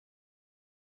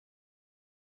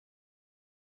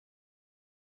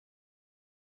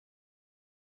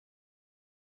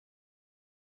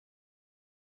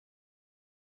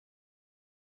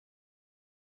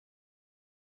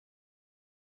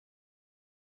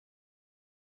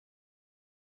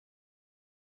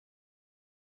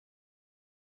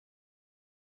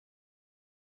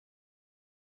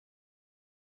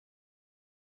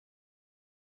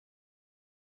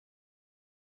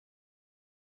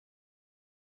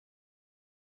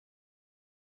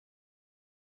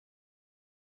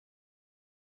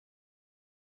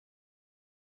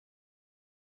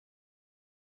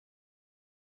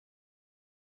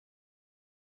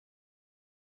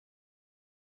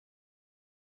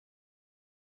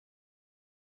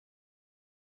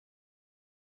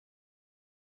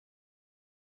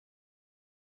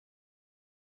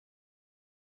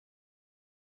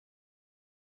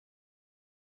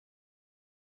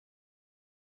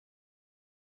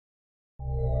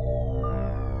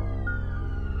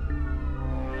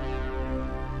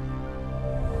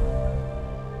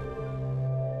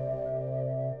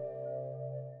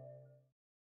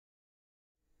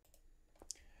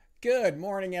Good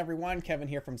morning, everyone. Kevin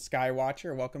here from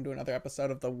Skywatcher. Welcome to another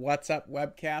episode of the What's Up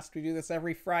webcast. We do this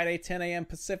every Friday, 10 a.m.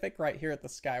 Pacific, right here at the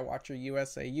Skywatcher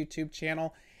USA YouTube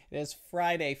channel. It is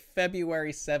Friday,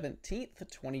 February 17th,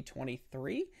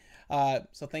 2023.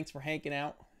 So thanks for hanging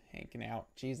out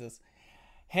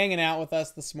with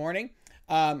us this morning.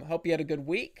 Hope you had a good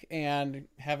week and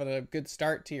having a good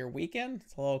start to your weekend.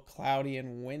 It's a little cloudy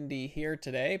and windy here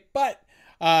today, but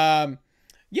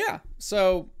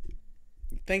so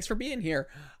thanks for being here.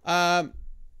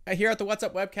 Here at the What's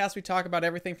Up webcast, we talk about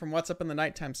everything from what's up in the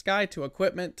nighttime sky to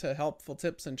equipment to helpful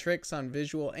tips and tricks on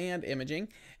visual and imaging.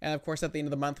 And of course, at the end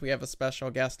of the month, we have a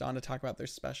special guest on to talk about their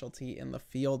specialty in the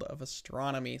field of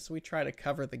astronomy. So we try to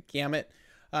cover the gamut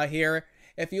here.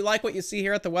 If you like what you see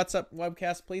here at the What's Up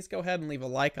webcast, please go ahead and leave a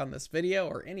like on this video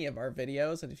or any of our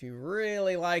videos. And if you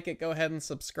really like it, go ahead and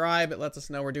subscribe. It lets us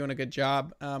know we're doing a good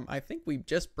job. I think we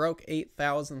just broke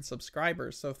 8,000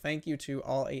 subscribers. So thank you to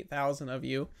all 8,000 of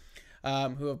you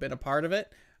who have been a part of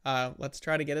it. Let's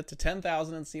try to get it to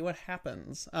 10,000 and see what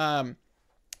happens.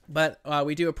 But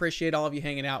we do appreciate all of you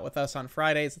hanging out with us on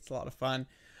Fridays. It's a lot of fun.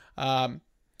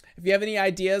 If you have any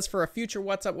ideas for a future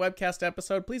What's Up webcast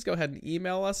episode, please go ahead and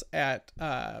email us at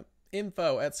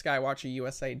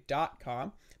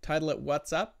info@skywatcherusa.com. Title it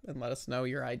What's Up and let us know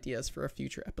your ideas for a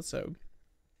future episode.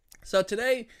 So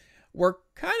today we're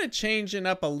kind of changing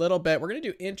up a little bit. We're going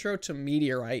to do Intro to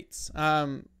Meteorites.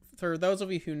 For those of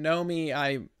you who know me,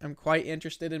 I am quite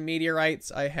interested in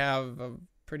meteorites. I have a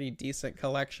pretty decent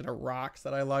collection of rocks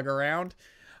that I lug around.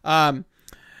 But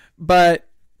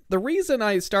the reason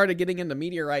I started getting into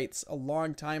meteorites a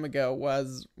long time ago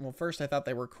was, well, first I thought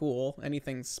they were cool.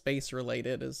 Anything space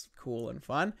related is cool and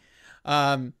fun.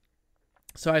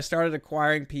 So I started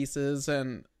acquiring pieces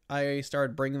and I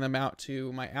started bringing them out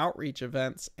to my outreach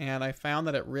events, and I found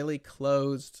that it really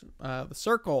closed the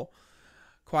circle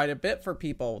quite a bit for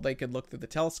people. They could look through the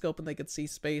telescope and they could see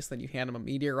space. Then you hand them a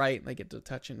meteorite and they get to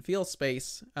touch and feel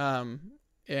space. And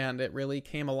it really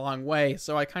came a long way.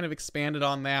 So I kind of expanded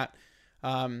on that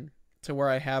to where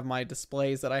I have my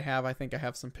displays that I have. I think I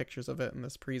have some pictures of it in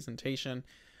this presentation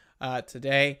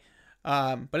today.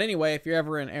 But anyway, if you're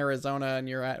ever in Arizona and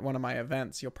you're at one of my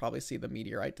events, you'll probably see the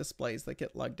meteorite displays that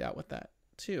get lugged out with that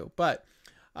too. But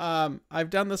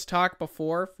I've done this talk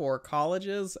before for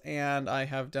colleges, and I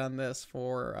have done this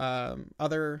for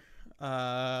other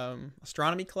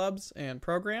astronomy clubs and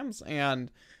programs, and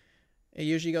it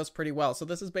usually goes pretty well. So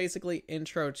this is basically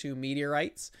Intro to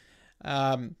Meteorites.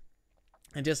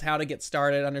 And just how to get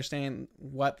started, understand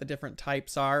what the different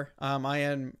types are. I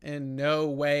am in no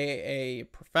way a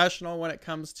professional when it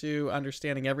comes to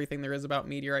understanding everything there is about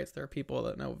meteorites. There are people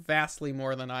that know vastly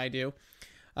more than I do.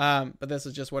 But this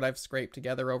is just what I've scraped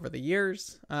together over the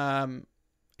years. And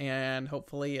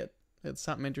hopefully it's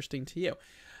something interesting to you.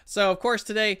 So, of course,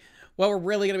 today, what we're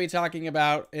really going to be talking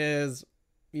about is,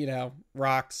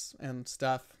 rocks and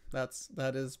stuff.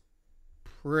 That is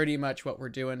pretty much what we're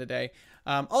doing today.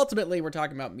 Ultimately, we're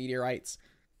talking about meteorites.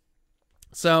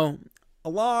 So, a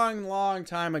long, long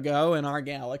time ago in our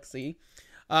galaxy,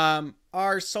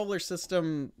 our solar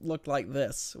system looked like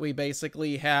this. We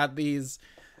basically had we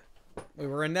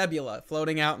were a nebula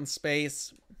floating out in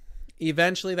space.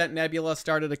 Eventually, that nebula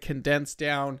started to condense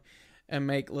down and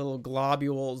make little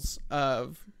globules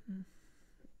of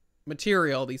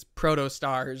material, these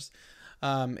protostars,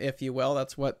 if you will.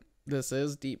 That's what this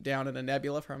is, deep down in a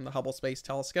nebula from the Hubble Space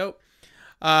Telescope.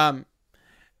 And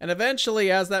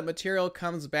eventually, as that material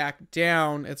comes back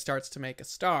down, it starts to make a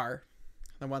star.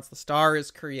 And once the star is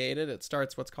created, it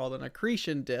starts what's called an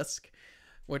accretion disk,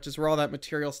 which is where all that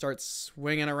material starts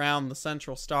swinging around the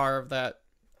central star of that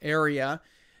area.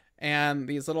 And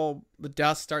the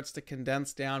dust starts to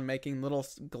condense down, making little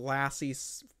glassy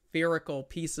spherical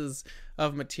pieces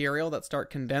of material that start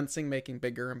condensing, making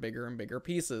bigger and bigger and bigger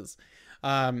pieces.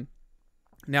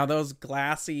 Now, those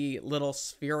glassy little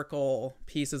spherical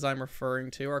pieces I'm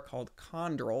referring to are called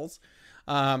chondrules,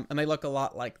 and they look a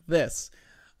lot like this.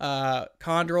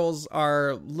 Chondrules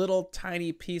are little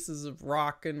tiny pieces of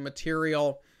rock and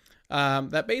material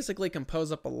that basically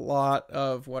compose up a lot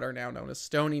of what are now known as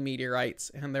stony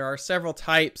meteorites, and there are several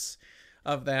types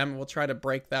of them. We'll try to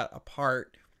break that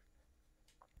apart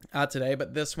today,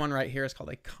 but this one right here is called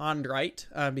a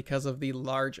chondrite because of the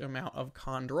large amount of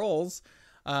chondrules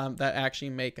that actually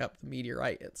make up the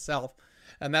meteorite itself.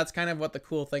 And that's kind of what the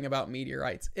cool thing about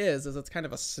meteorites is it's kind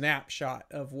of a snapshot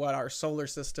of what our solar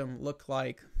system looked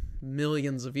like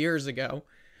millions of years ago,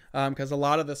 because a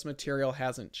lot of this material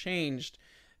hasn't changed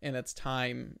in its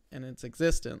time and its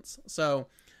existence. So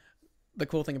the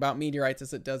cool thing about meteorites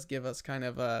is it does give us kind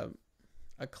of a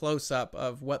a close-up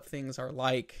of what things are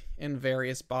like in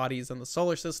various bodies in the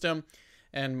solar system,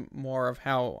 and more of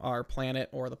how our planet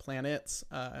or the planets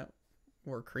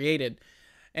were created.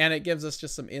 And it gives us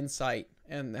just some insight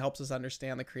and helps us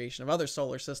understand the creation of other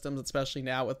solar systems, especially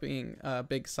now with being a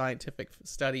big scientific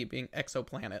study being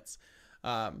exoplanets.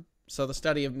 So the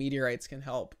study of meteorites can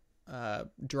help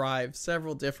drive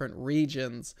several different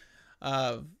regions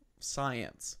of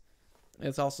science.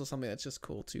 It's also something that's just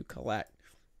cool to collect.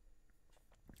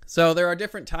 So there are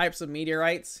different types of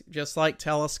meteorites, just like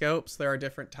telescopes. There are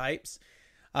different types.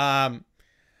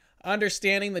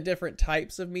 Understanding the different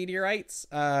types of meteorites,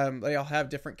 they all have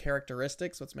different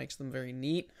characteristics, which makes them very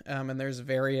neat. And there's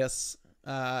various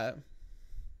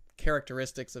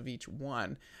characteristics of each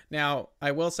one. Now,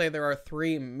 I will say there are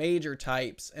 3 major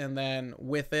types, and then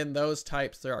within those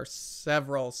types, there are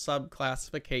several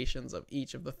subclassifications of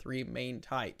each of the 3 main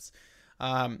types.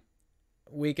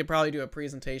 We could probably do a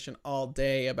presentation all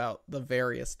day about the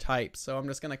various types, so I'm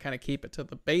just going to kind of keep it to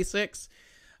the basics.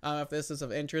 If this is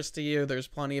of interest to you, there's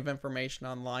plenty of information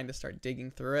online to start digging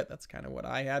through it. That's kind of what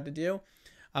I had to do.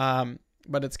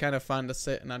 But it's kind of fun to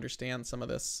sit and understand some of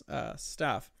this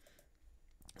stuff.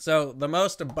 So the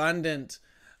most abundant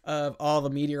of all the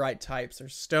meteorite types are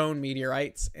stone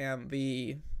meteorites, and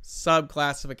the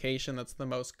subclassification that's the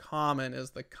most common is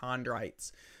the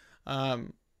chondrites.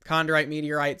 Chondrite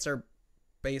meteorites are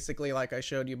basically, like I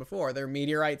showed you before, they're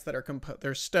meteorites that are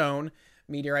they're stone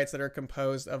meteorites that are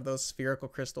composed of those spherical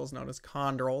crystals known as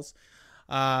chondrules.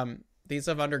 These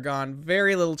have undergone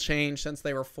very little change since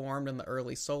they were formed in the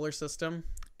early solar system.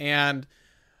 And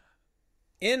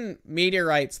in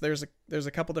meteorites, there's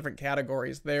a couple different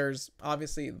categories. There's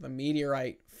obviously the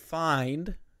meteorite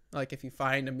find, like if you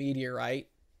find a meteorite,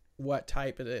 what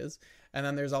type it is. And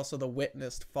then there's also the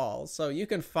witnessed falls. So you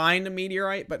can find a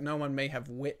meteorite, but no one may have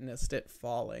witnessed it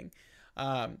falling.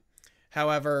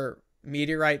 However,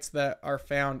 meteorites that are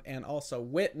found and also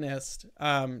witnessed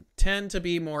tend to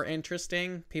be more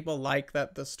interesting. People like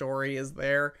that the story is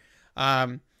there.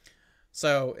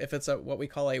 So if it's what we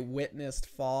call a witnessed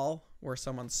fall, where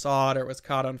someone saw it or it was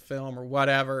caught on film or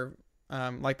whatever,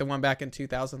 like the one back in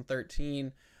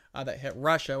 2013 that hit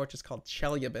Russia, which is called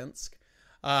Chelyabinsk,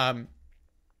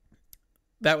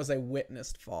 that was a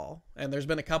witnessed fall. And there's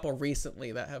been a couple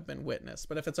recently that have been witnessed.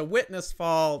 But if it's a witnessed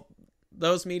fall,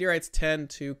 those meteorites tend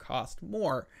to cost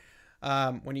more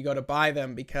when you go to buy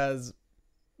them, because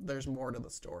there's more to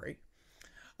the story.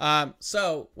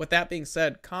 So with that being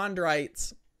said,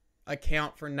 chondrites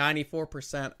account for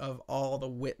 94% of all the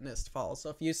witnessed falls.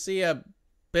 So if you see a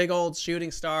big old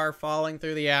shooting star falling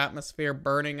through the atmosphere,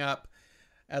 burning up,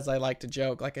 as I like to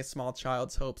joke, like a small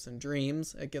child's hopes and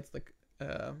dreams, it gets the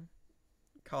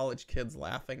college kids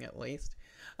laughing at least.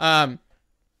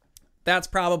 That's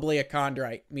probably a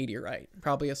chondrite meteorite.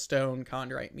 Probably a stone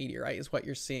chondrite meteorite is what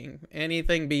you're seeing.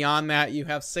 Anything beyond that, you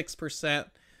have 6%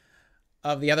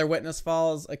 of the other witness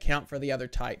falls account for the other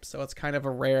types. So it's kind of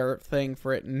a rare thing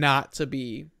for it not to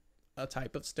be a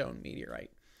type of stone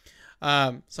meteorite.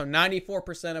 So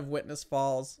 94% of witness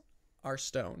falls are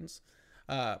stones,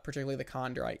 particularly the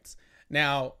chondrites.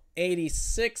 Now,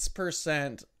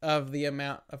 86% of the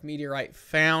amount of meteorite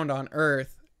found on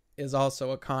Earth is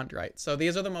also a chondrite. So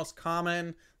these are the most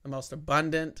common, the most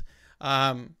abundant.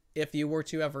 If you were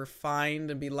to ever find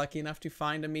and be lucky enough to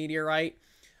find a meteorite,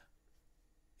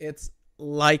 it's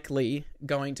likely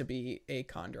going to be a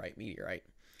chondrite meteorite.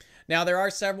 Now, there are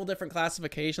several different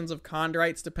classifications of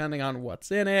chondrites depending on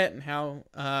what's in it and how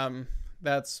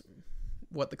that's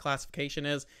what the classification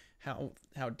is, how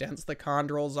dense the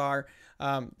chondrules are.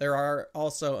 There are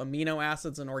also amino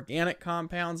acids and organic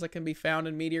compounds that can be found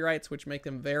in meteorites, which make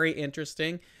them very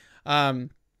interesting.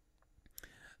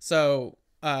 So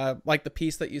like the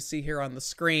piece that you see here on the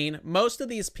screen, most of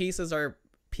these pieces are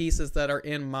pieces that are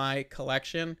in my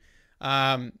collection.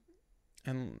 And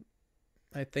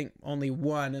I think only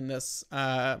one in this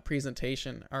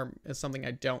presentation is something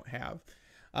I don't have.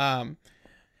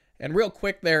 And real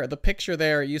quick there, the picture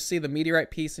there, you see the meteorite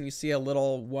piece and you see a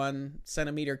little 1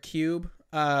 centimeter cube.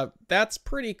 That's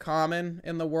pretty common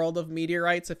in the world of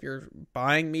meteorites. If you're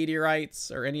buying meteorites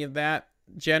or any of that,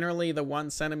 generally the 1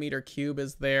 centimeter cube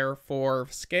is there for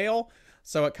scale.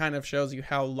 So it kind of shows you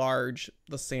how large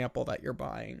the sample that you're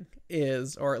buying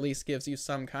is, or at least gives you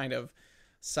some kind of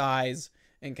size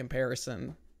in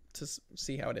comparison to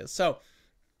see how it is. So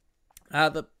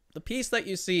the piece that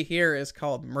you see here is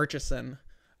called Murchison,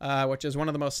 which is one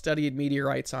of the most studied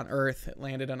meteorites on Earth. It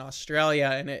landed in Australia,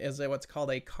 and it is what's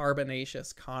called a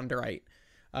carbonaceous chondrite.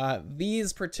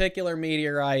 These particular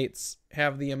meteorites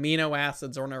have the amino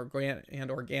acids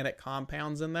and organic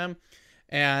compounds in them,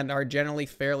 and are generally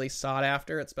fairly sought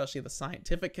after, especially the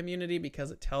scientific community,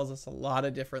 because it tells us a lot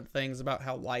of different things about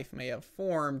how life may have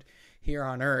formed here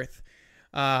on Earth.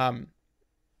 And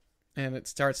it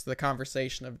starts the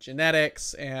conversation of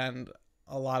genetics and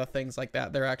a lot of things like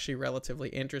that. They're actually relatively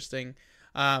interesting.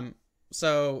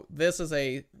 So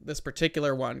this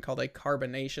particular one, called a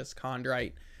carbonaceous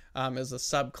chondrite, is a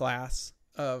subclass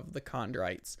of the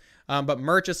chondrites. But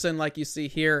Murchison, like you see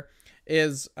here,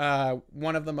 is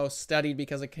one of the most studied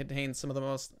because it contains some of the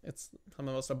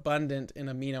most abundant in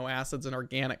amino acids and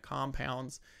organic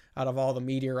compounds out of all the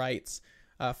meteorites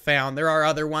found. There are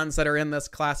other ones that are in this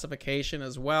classification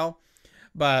as well,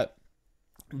 but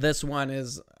this one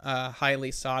is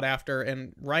highly sought after,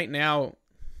 and right now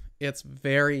it's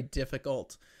very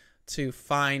difficult to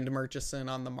find Murchison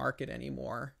on the market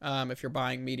anymore if you're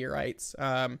buying meteorites.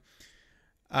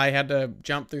 I had to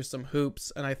jump through some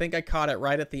hoops, and I think I caught it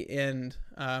right at the end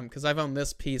because I've owned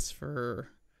this piece for,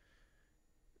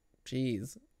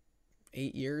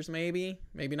 8 years maybe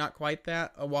not quite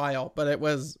that, a while. But it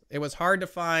was hard to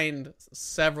find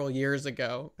several years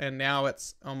ago, and now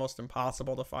it's almost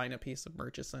impossible to find a piece of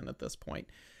Murchison at this point.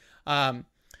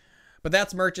 But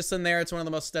that's Murchison there. It's one of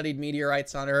the most studied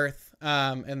meteorites on Earth,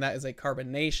 and that is a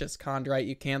carbonaceous chondrite.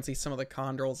 You can see some of the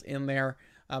chondrules in there,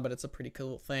 but it's a pretty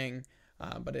cool thing.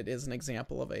 But it is an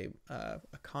example of a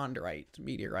chondrite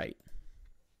meteorite.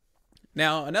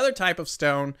 Now, another type of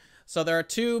stone. So there are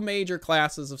two major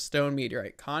classes of stone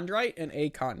meteorite: chondrite and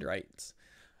achondrites.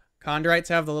 Chondrites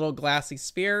have the little glassy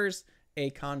spheres.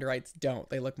 Achondrites don't.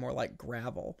 They look more like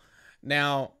gravel.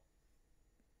 Now,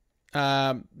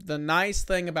 the nice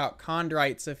thing about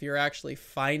chondrites, if you're actually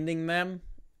finding them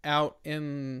out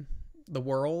in the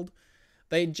world,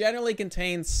 they generally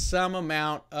contain some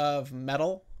amount of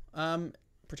metal,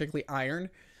 particularly iron,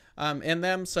 in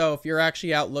them. So if you're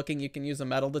actually out looking, you can use a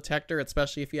metal detector,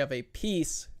 especially if you have a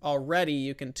piece already.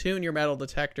 You can tune your metal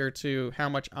detector to how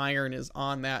much iron is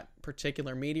on that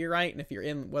particular meteorite. And if you're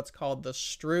in what's called the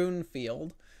strewn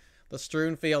field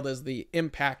is the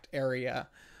impact area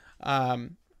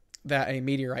that a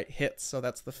meteorite hits. So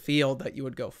that's the field that you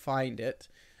would go find it.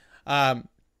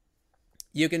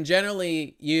 You can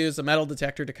generally use a metal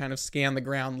detector to kind of scan the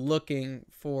ground looking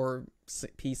for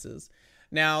pieces.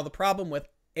 Now, the problem with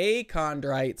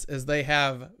achondrites is they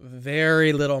have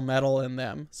very little metal in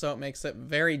them, so it makes it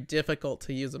very difficult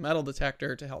to use a metal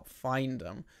detector to help find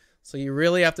them. So you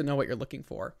really have to know what you're looking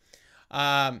for.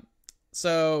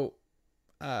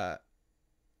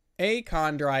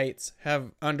 Achondrites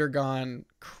have undergone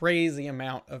crazy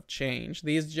amount of change.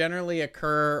 These generally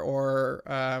occur or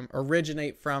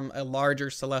originate from a larger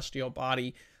celestial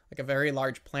body, like a very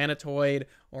large planetoid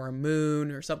or a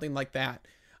moon or something like that.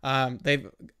 They've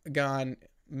gone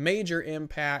major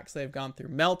impacts. They've gone through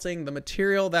melting. The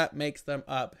material that makes them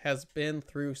up has been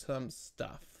through some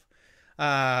stuff.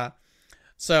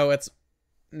 So it's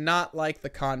not like the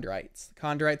chondrites. The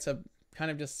chondrites have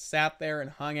kind of just sat there and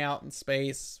hung out in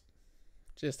space,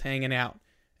 just hanging out.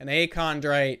 An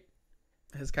achondrite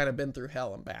has kind of been through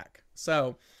hell and back.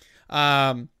 So,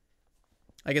 like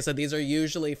I said, these are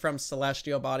usually from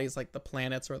celestial bodies like the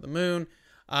planets or the moon,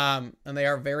 and they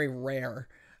are very rare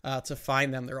to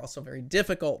find them. They're also very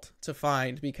difficult to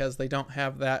find because they don't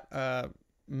have that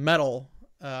metal,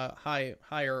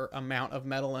 higher amount of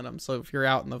metal in them. So if you're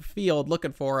out in the field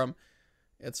looking for them,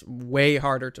 it's way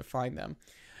harder to find them.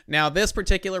 Now, this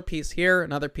particular piece here,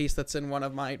 another piece that's in one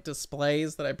of my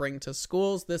displays that I bring to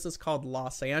schools, this is called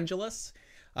Los Angeles.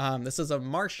 This is a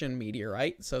Martian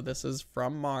meteorite. So this is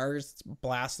from Mars. It's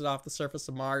blasted off the surface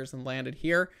of Mars and landed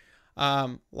here.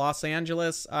 Los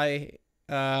Angeles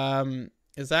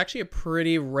is actually a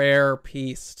pretty rare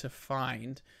piece to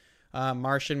find.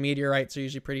 Martian meteorites are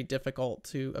usually pretty difficult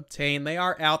to obtain. They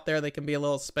are out there. They can be a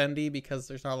little spendy because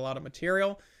there's not a lot of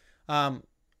material.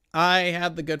 I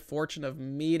had the good fortune of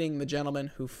meeting the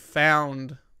gentleman who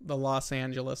found the Los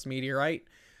Angeles meteorite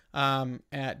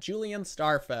at Julian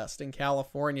Starfest in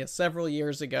California several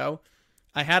years ago.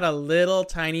 I had a little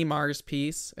tiny Mars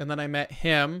piece, and then I met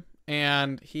him,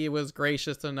 and he was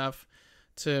gracious enough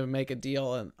to make a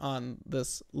deal on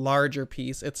this larger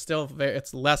piece. It's still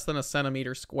it's less than a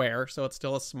centimeter square, so it's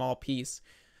still a small piece,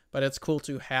 but it's cool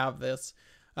to have this.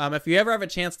 If you ever have a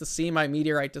chance to see my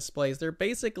meteorite displays, they're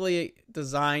basically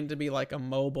designed to be like a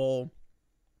mobile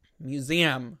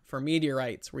museum for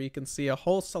meteorites, where you can see a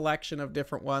whole selection of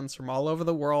different ones from all over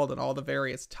the world and all the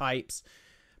various types.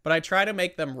 But I try to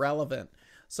make them relevant.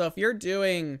 So if you're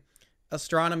doing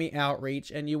astronomy outreach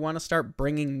and you want to start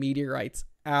bringing meteorites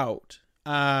out,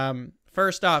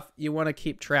 first off, you want to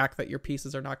keep track that your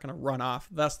pieces are not going to run off.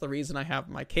 That's the reason I have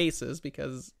my cases,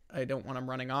 because I don't want them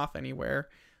running off anywhere.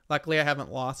 Luckily, I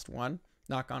haven't lost one,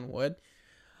 knock on wood.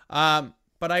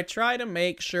 But I try to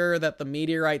make sure that the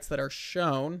meteorites that are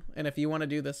shown, and if you want to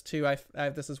do this too,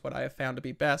 this is what I have found to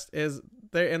be best, is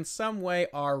they in some way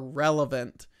are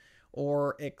relevant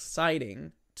or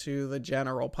exciting to the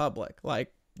general public.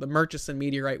 Like the Murchison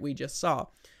meteorite we just saw.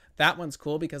 That one's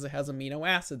cool because it has amino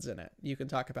acids in it. You can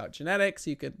talk about genetics.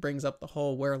 You could brings up the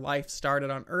whole where life started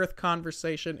on Earth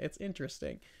conversation. It's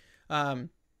interesting.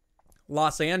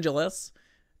 Los Angeles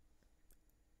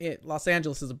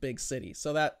is a big city,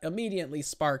 so that immediately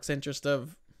sparks interest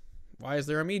of why is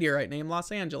there a meteorite named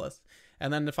Los Angeles?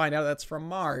 And then to find out that's from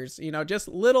Mars, just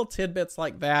little tidbits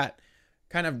like that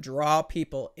kind of draw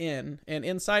people in. And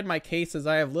inside my cases,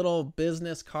 I have little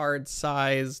business card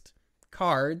sized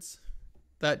cards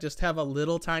that just have a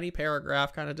little tiny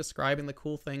paragraph kind of describing the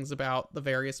cool things about the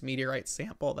various meteorite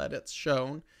sample that it's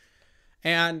shown.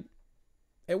 And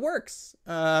it works.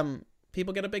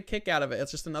 People get a big kick out of it.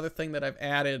 It's just another thing that I've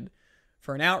added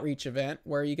for an outreach event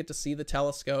where you get to see the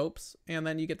telescopes and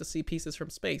then you get to see pieces from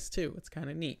space too. It's kind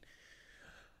of neat.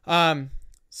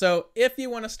 So if you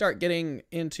want to start getting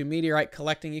into meteorite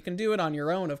collecting, you can do it on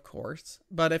your own, of course.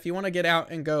 But if you want to get out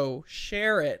and go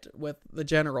share it with the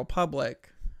general public,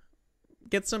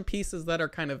 get some pieces that are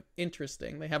kind of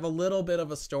interesting. They have a little bit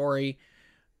of a story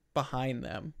behind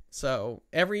them. So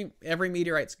every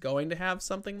meteorite's going to have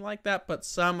something like that, but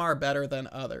some are better than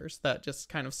others that just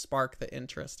kind of spark the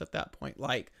interest at that point.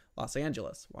 Like Los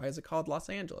Angeles. Why is it called Los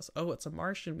Angeles? Oh, it's a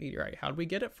Martian meteorite. How did we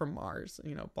get it from Mars?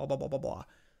 Blah, blah, blah, blah, blah.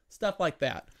 Stuff like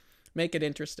that. Make it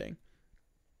interesting.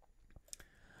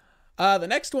 The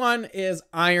next one is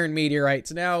iron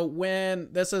meteorites. Now,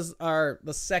 this is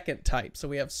the second type. So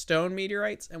we have stone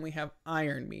meteorites and we have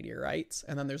iron meteorites.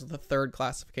 And then there's the third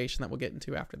classification that we'll get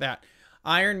into after that.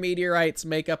 Iron meteorites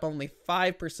make up only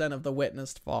 5% of the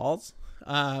witnessed falls.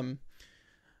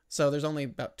 So there's only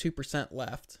about 2%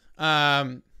 left.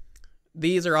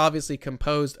 These are obviously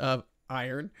composed of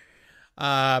iron.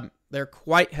 They're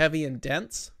quite heavy and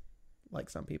dense,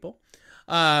 like some people.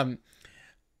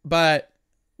 But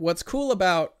what's cool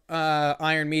about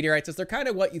iron meteorites is they're kind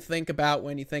of what you think about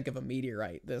when you think of a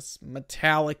meteorite. This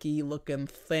metallic-y looking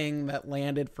thing that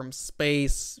landed from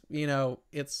space.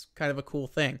 It's kind of a cool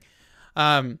thing.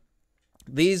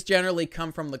 These generally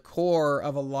come from the core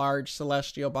of a large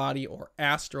celestial body or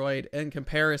asteroid in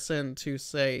comparison to,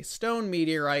 say, stone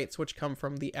meteorites, which come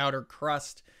from the outer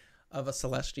crust of a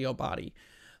celestial body.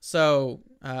 So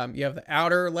you have the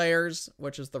outer layers,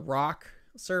 which is the rock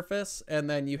surface, and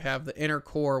then you have the inner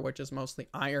core, which is mostly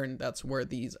iron. That's where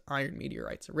these iron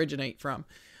meteorites originate from.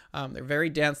 They're very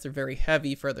dense, they're very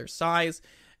heavy for their size,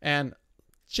 and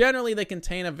generally they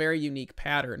contain a very unique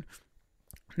pattern.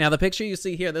 Now, the picture you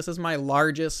see here, this is my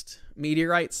largest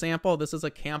meteorite sample. This is a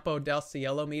Campo del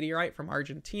Cielo meteorite from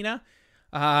Argentina.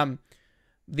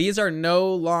 These are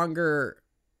no longer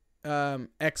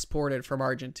exported from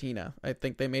Argentina. I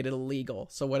think they made it illegal.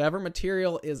 So whatever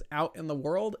material is out in the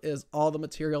world is all the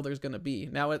material there's going to be.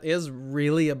 Now, it is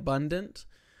really abundant,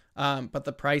 but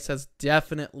the price has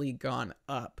definitely gone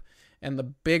up. And the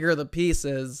bigger the piece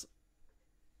is,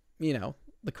 the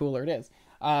cooler it is.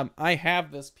 I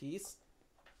have this piece.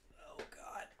 Oh,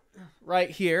 God. Right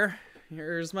here.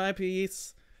 Here's my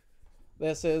piece.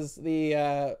 This is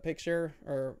the picture,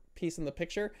 or piece in the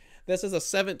picture. This is a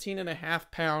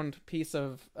 17.5-pound piece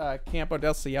of Campo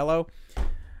del Cielo,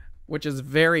 which is a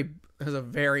very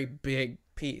big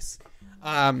piece.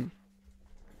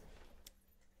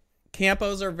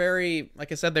 Campos are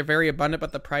like I said, they're very abundant,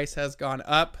 but the price has gone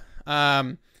up.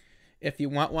 If you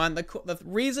want one, the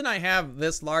reason I have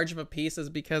this large of a piece is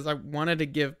because I wanted to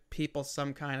give people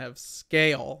some kind of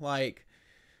scale. Like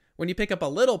when you pick up a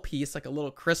little piece, like a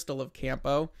little crystal of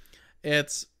Campo,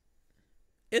 it's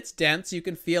dense. You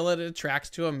can feel it. It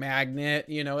attracts to a magnet.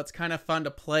 It's kind of fun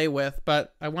to play with,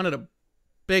 but I wanted a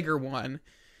bigger one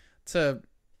to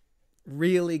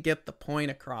really get the point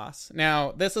across.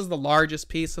 Now, this is the largest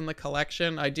piece in the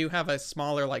collection. I do have a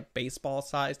smaller, like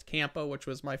baseball-sized Campo, which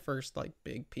was my first like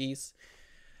big piece.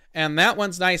 And that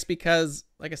one's nice because,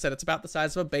 like I said, it's about the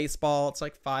size of a baseball. It's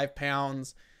like 5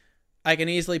 pounds. I can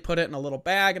easily put it in a little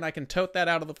bag and I can tote that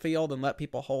out of the field and let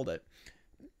people hold it.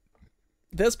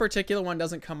 This particular one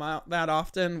doesn't come out that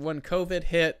often. When COVID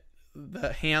hit,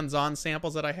 the hands-on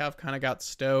samples that I have kind of got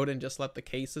stowed and just let the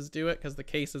cases do it, because the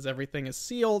cases, everything is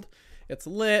sealed, it's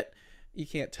lit, you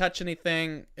can't touch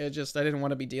anything. I didn't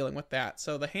want to be dealing with that.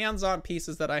 So the hands-on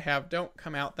pieces that I have don't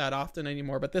come out that often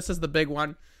anymore, but this is the big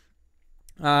one.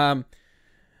 But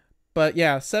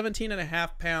yeah,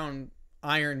 17.5-pound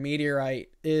iron meteorite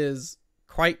is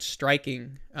quite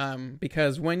striking,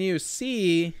 because when you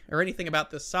see, or anything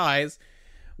about this size,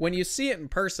 when you see it in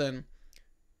person,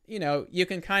 you know, you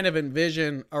can kind of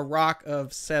envision a rock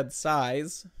of said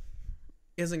size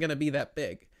isn't going to be that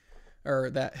big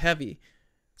or that heavy.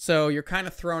 So you're kind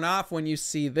of thrown off when you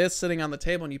see this sitting on the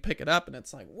table and you pick it up and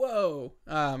it's like, whoa,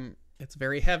 it's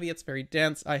very heavy. It's very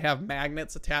dense. I have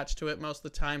magnets attached to it most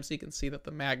of the time, so you can see that the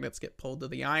magnets get pulled to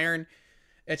the iron.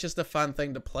 It's just a fun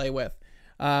thing to play with.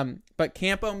 But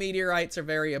Campo meteorites are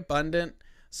very abundant,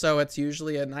 so it's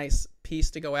usually a nice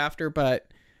piece to go after. But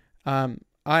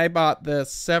I bought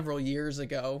this several years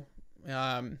ago,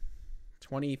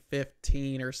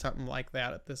 2015 or something like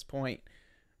that at this point,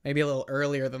 maybe a little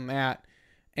earlier than that.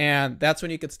 And that's when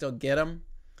you could still get them.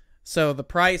 So the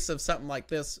price of something like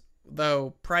this,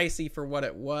 though pricey for what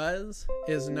it was,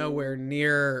 is nowhere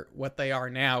near what they are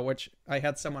now, which I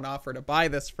had someone offer to buy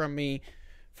this from me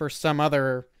for some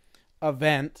other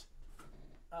event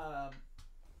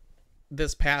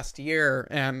this past year,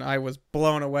 and I was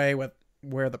blown away with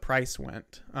where the price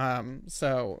went. And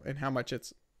how much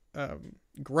it's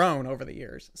grown over the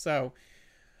years. So,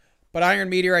 but iron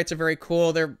meteorites are very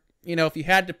cool. They're, you know, if you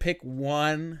had to pick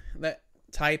one that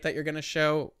type that you're going to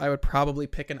show, I would probably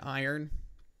pick an iron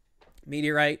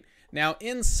meteorite. Now,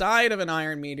 inside of an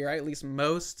iron meteorite, at least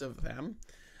most of them,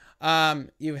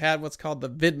 you had what's called the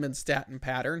Widmanstätten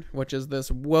pattern, which is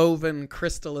this woven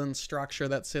crystalline structure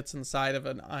that sits inside of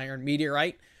an iron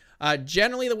meteorite.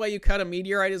 Generally, the way you cut a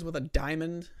meteorite is with a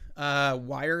diamond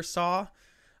wire saw.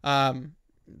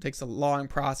 It takes a long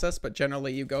process, but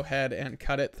generally you go ahead and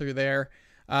cut it through there.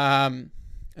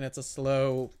 And it's a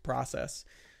slow process.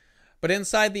 But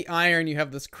inside the iron, you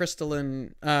have this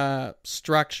crystalline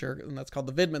structure, and that's called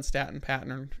the Widmanstätten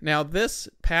pattern. Now, this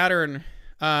pattern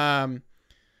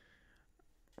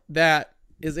that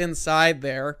is inside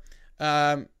there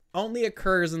only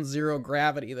occurs in zero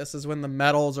gravity. This is when the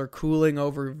metals are cooling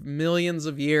over millions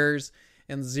of years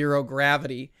in zero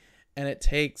gravity, and it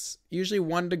takes usually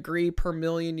 1 degree per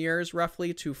million years,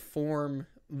 roughly, to form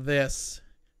this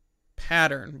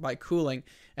pattern by cooling.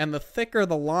 And the thicker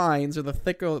the lines, or the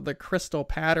thicker the crystal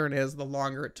pattern is, the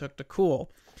longer it took to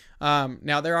cool.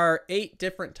 Now, there are 8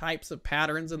 different types of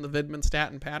patterns in the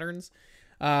Widmanstätten patterns,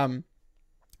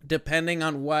 depending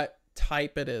on what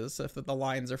type it is. If the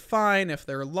lines are fine, if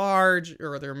they're large,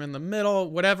 or they're in the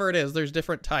middle, whatever it is, there's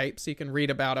different types. You can read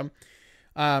about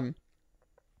them.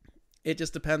 It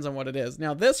just depends on what it is.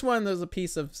 Now, this one, there's a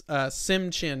piece of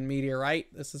Simchin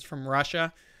meteorite. This is from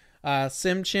Russia.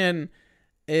 Simchin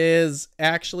is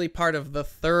actually part of the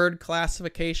 3rd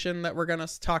classification that we're going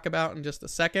to talk about in just a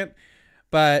second.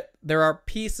 But there are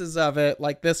pieces of it,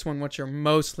 like this one, which are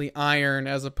mostly iron,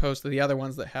 as opposed to the other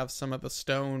ones that have some of the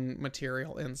stone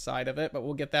material inside of it. But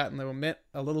we'll get that in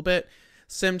a little bit.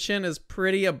 Simchin is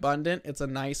pretty abundant. It's a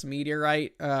nice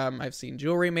meteorite. I've seen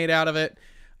jewelry made out of it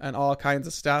and all kinds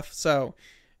of stuff. So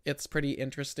it's pretty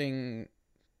interesting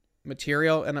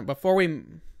material. And I'm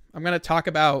going to talk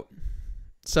about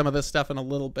some of this stuff in a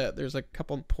little bit. There's a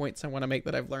couple points I want to make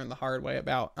that I've learned the hard way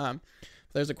about.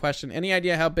 There's a question. Any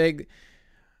idea how big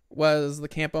was the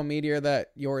Campo meteor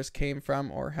that yours came from,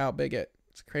 or how big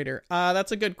its crater?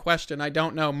 That's a good question. I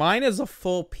don't know. Mine is a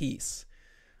full piece.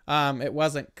 It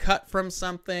wasn't cut from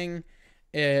something.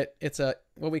 It's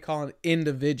what we call an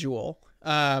individual.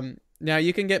 Now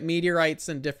you can get meteorites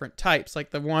in different types,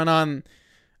 like the one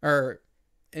you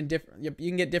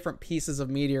can get different pieces of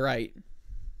meteorite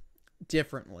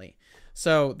differently.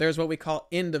 So there's what we call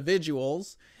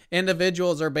individuals.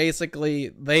 Individuals are basically,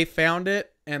 they found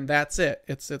it and that's it.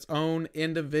 It's its own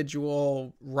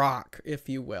individual rock, if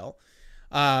you will,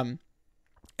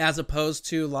 as opposed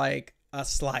to like a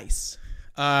slice.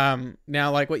 Now,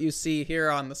 like what you see here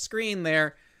on the screen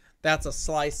there, that's a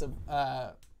slice of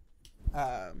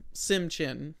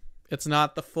Simchin. It's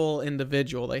not the full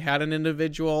individual. They had an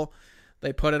individual,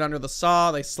 they put it under the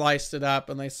saw, they sliced it up,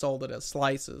 and they sold it as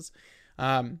slices.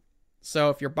 So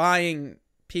if you're buying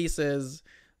pieces,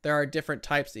 there are different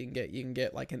types that you can get. You can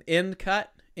get like an end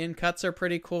cut. End cuts are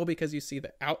pretty cool because you see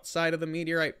the outside of the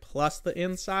meteorite plus the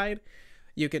inside.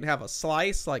 You can have a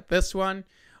slice like this one,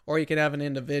 or you can have an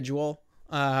individual.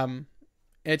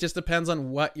 It just depends on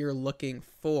what you're looking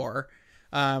for.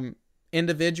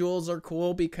 Individuals are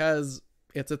cool because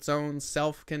it's its own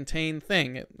self-contained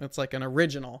thing. It's like an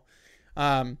original.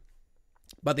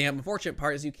 But the unfortunate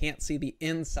part is you can't see the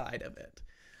inside of it.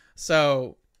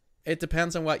 So it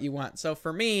depends on what you want. So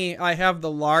for me, I have the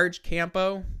large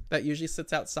Campo that usually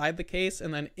sits outside the case.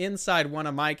 And then inside one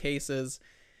of my cases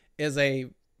is a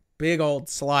big old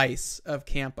slice of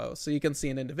Campo. So you can see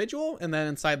an individual. And then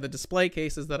inside the display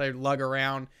cases that I lug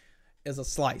around is a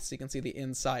slice. So you can see the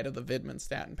inside of the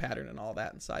Widmanstätten pattern and all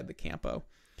that inside the Campo.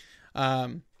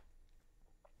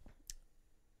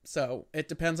 So it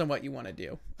depends on what you want to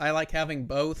do. I like having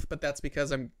both, but that's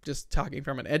because I'm just talking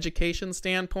from an education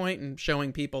standpoint and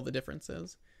showing people the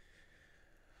differences.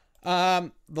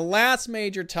 The last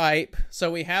major type,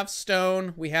 so we have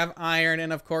stone, we have iron,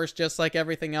 and of course, just like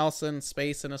everything else in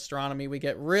space and astronomy, we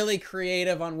get really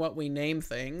creative on what we name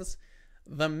things.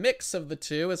 The mix of the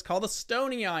two is called a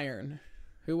stony iron.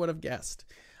 Who would have guessed?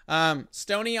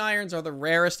 Stony irons are the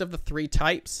rarest of the three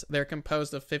types. They're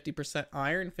composed of 50%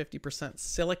 iron, 50%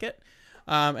 silicate.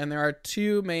 And there are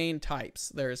two main types.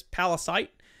 There's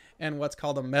palisite and what's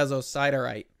called a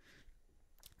mesosiderite.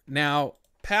 Now,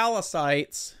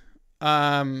 palisites,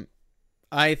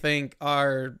 I think,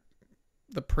 are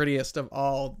the prettiest of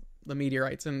all the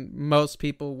meteorites, and most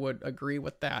people would agree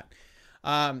with that.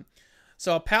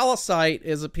 So a palisite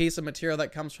is a piece of material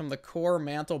that comes from the core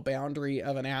mantle boundary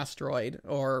of an asteroid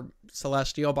or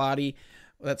celestial body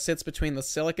that sits between the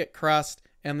silicate crust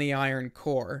and the iron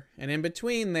core. And in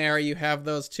between there, you have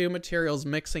those two materials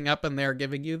mixing up in there,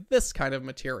 giving you this kind of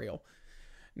material.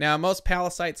 Now, most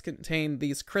palisites contain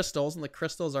these crystals, and the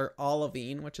crystals are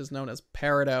olivine, which is known as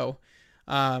peridot.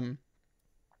 In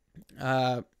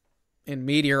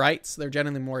meteorites, they're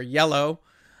generally more yellow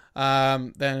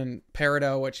than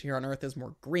peridot, which here on Earth is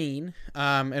more green.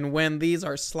 And when these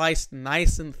are sliced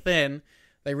nice and thin,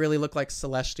 they really look like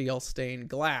celestial stained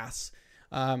glass.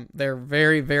 They're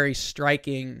very, very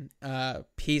striking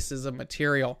pieces of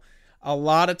material. A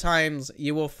lot of times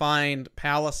you will find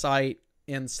palisite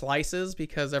in slices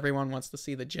because everyone wants to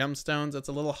see the gemstones. It's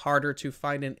a little harder to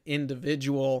find an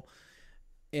individual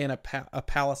in a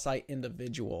palisite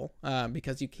individual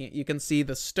because you can see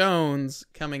the stones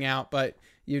coming out, but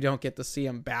you don't get to see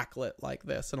them backlit like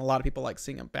this. And a lot of people like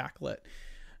seeing them backlit.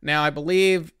 Now, I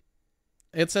believe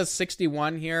it says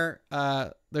 61 here.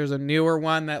 There's a newer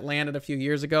one that landed a few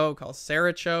years ago called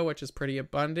Saracho, which is pretty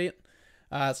abundant.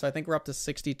 So I think we're up to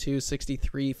 62,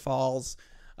 63 falls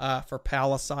for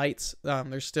palisites.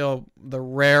 There's still the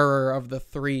rarer of the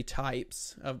three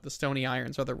types of the stony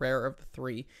irons, are the rarer of the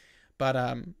three.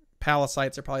 But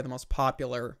palisites are probably the most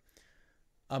popular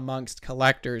amongst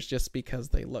collectors just because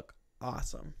they look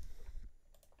awesome.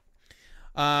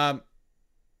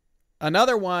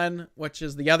 Another one, which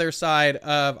is the other side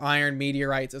of iron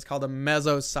meteorites, is called a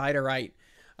mesosiderite.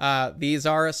 These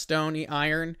are a stony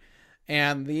iron,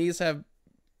 and these have,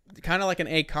 kind of like an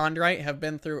achondrite, have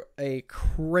been through a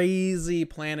crazy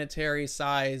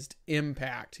planetary-sized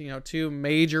impact. Two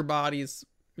major bodies,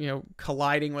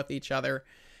 colliding with each other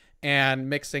and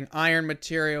mixing iron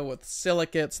material with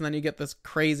silicates, and then you get this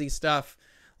crazy stuff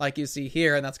like you see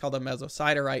here, and that's called a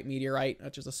mesosiderite meteorite,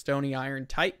 which is a stony iron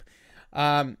type.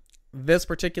 This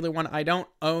particular one, I don't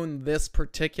own this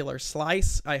particular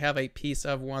slice. I have a piece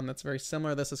of one that's very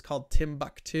similar. This is called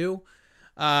Timbuktu.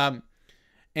 And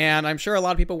I'm sure a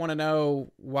lot of people want to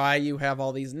know why you have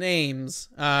all these names.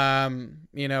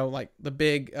 Like the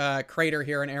big crater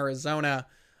here in Arizona,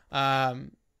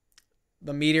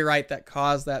 the meteorite that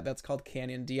caused that's called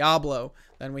Canyon Diablo.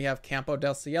 Then we have Campo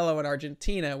del Cielo in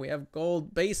Argentina. We have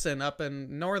Gold Basin up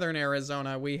in northern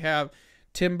Arizona. We have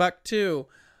Timbuktu,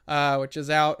 which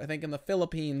is out, I think, in the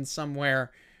Philippines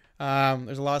somewhere.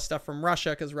 There's a lot of stuff from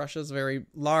Russia because Russia is very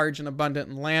large and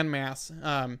abundant in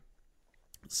landmass.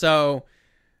 So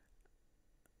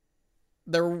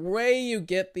the way you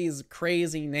get these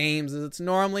crazy names is it's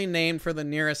normally named for the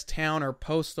nearest town or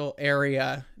postal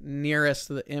area nearest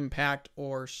to the impact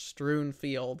or strewn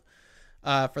field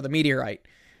for the meteorite.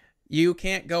 You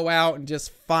can't go out and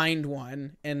just find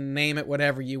one and name it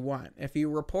whatever you want. If you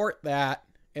report that,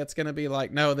 it's going to be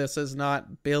like, no, this is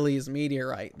not Billy's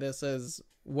meteorite. This is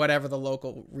whatever the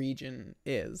local region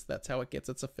is. That's how it gets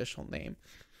its official name.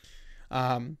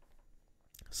 So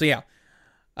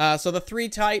the three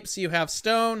types, you have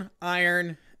stone,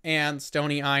 iron, and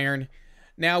stony iron.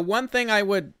 Now, one thing I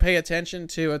would pay attention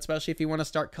to, especially if you want to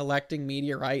start collecting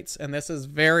meteorites, and this is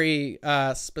very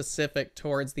specific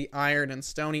towards the iron and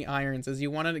stony irons, is you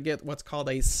want to get what's called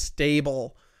a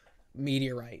stable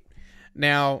meteorite.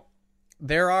 Now,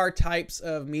 there are types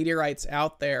of meteorites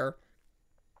out there,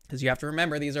 because you have to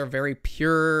remember these are very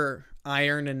pure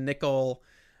iron and nickel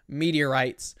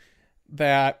meteorites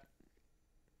that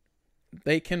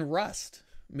they can rust.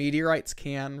 Meteorites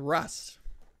can rust.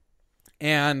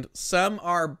 And some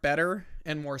are better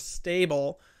and more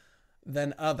stable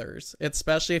than others,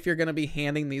 especially if you're going to be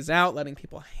handing these out, letting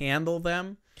people handle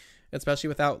them, especially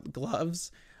without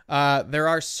gloves. There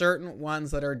are certain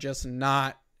ones that are just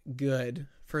not good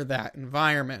for that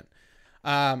environment.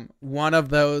 One of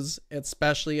those,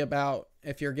 especially about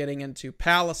if you're getting into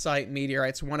palisite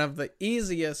meteorites, one of the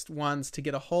easiest ones to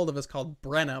get a hold of is called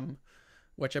brenham.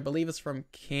 which I believe is from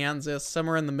Kansas,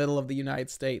 somewhere in the middle of the United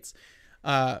States.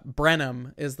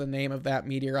 Brenham is the name of that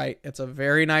meteorite. It's a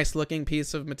very nice looking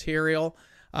piece of material.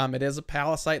 It is a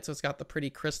palisite, so it's got the pretty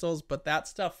crystals, but that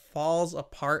stuff falls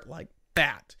apart like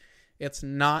that. It's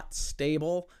not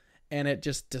stable, and it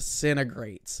just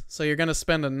disintegrates. So you're going to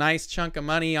spend a nice chunk of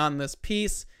money on this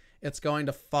piece. It's going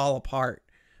to fall apart.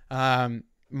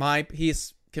 My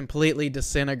piece completely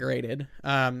disintegrated.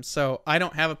 So I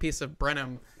don't have a piece of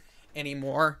Brenham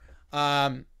anymore.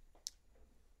 And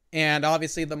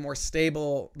obviously the more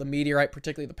stable the meteorite,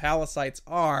 particularly the pallasites,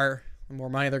 are, the more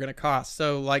money they're going to cost.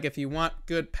 So like if you want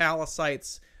good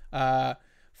pallasites,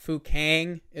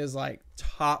 Fukang is like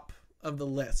top of the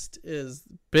list. Is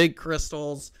big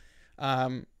crystals,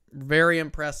 very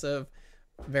impressive,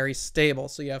 very stable.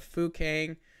 So you have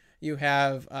Fukang, you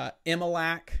have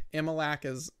Imelak. Imelak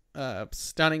is a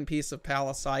stunning piece of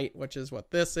palisite, which is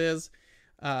what this is.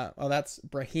 That's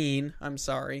Brahine. I'm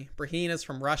sorry. Brahine is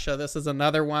from Russia. This is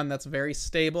another one that's very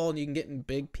stable and you can get in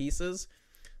big pieces.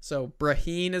 So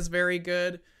Brahine is very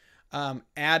good.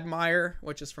 Admire,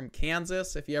 which is from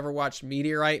Kansas. If you ever watched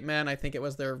Meteorite Men, I think it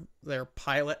was their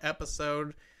pilot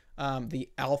episode. The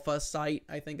Alpha site,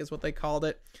 I think is what they called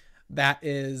it. That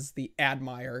is the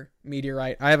Admire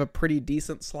meteorite. I have a pretty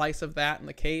decent slice of that in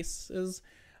the cases.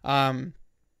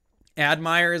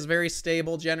 Admire is very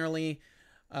stable generally.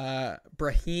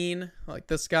 Brahine, like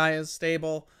this guy, is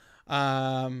stable.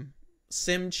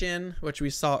 Simchin, which we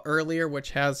saw earlier,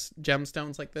 which has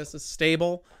gemstones like this, is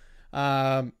stable.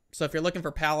 So if you're looking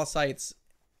for pallasites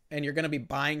and you're going to be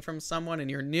buying from someone and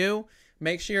you're new,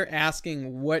 make sure you're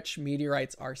asking which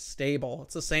meteorites are stable.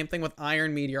 It's the same thing with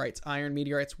iron meteorites. Iron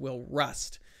meteorites will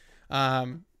rust.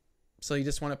 So you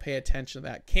just want to pay attention to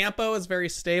that. Campo is very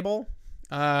stable.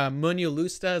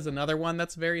 Munulusta is another one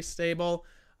that's very stable.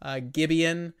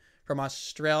 Gibeon from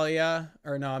Australia,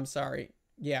 or no, I'm sorry.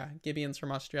 Yeah, Gibeon's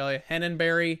from Australia.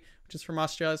 Hennenberry, which is from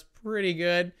Australia, is pretty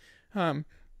good.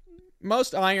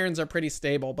 Most irons are pretty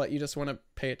stable, but you just want to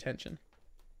pay attention.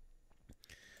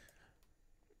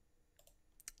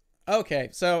 Okay,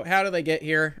 so how do they get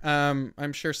here?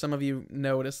 I'm sure some of you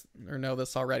noticed or know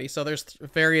this already. So there's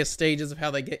various stages of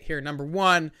how they get here. Number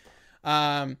one,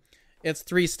 it's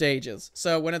 3 stages.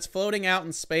 So when it's floating out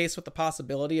in space with the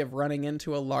possibility of running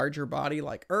into a larger body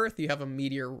like Earth, you have a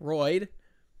meteoroid.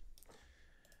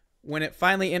 When it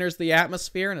finally enters the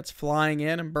atmosphere and it's flying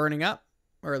in and burning up,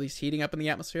 or at least heating up in the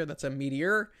atmosphere, that's a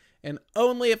meteor. And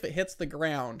only if it hits the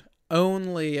ground,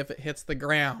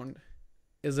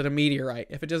 is it a meteorite.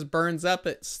 If it just burns up,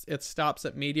 it stops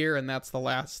at meteor, and that's the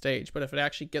last stage. But if it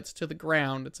actually gets to the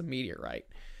ground, it's a meteorite.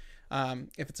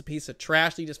 If it's a piece of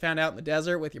trash that you just found out in the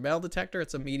desert with your metal detector,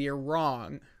 it's a meteor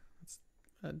wrong. It's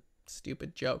a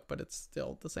stupid joke, but it's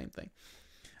still the same thing.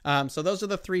 So those are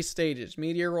the 3 stages.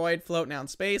 Meteoroid floating out in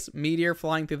space, meteor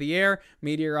flying through the air,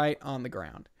 meteorite on the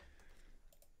ground.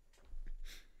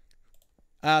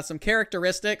 Some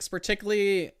characteristics,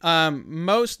 particularly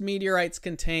most meteorites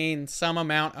contain some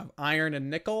amount of iron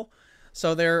and nickel,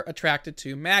 so they're attracted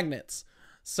to magnets.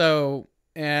 So,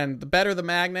 and the better the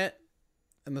magnet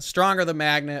and the stronger the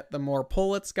magnet, the more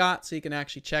pull it's got, so you can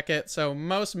actually check it. So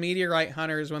most meteorite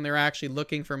hunters, when they're actually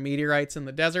looking for meteorites in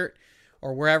the desert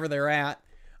or wherever they're at,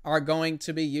 are going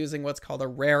to be using what's called a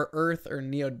rare earth or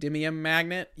neodymium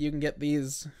magnet. You can get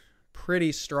these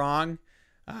pretty strong.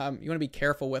 You want to be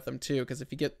careful with them too, because if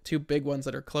you get 2 big ones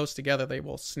that are close together, they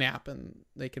will snap and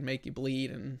they can make you bleed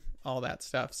and all that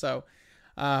stuff. So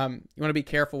you want to be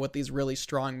careful with these really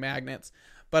strong magnets.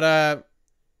 But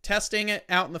testing it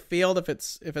out in the field, if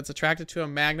it's attracted to a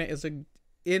magnet, is an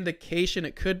indication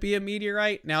it could be a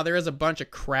meteorite. Now there is a bunch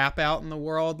of crap out in the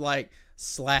world like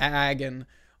slag and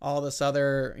all this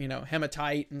other,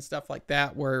 hematite and stuff like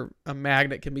that, where a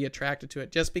magnet can be attracted to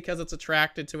it. Just because it's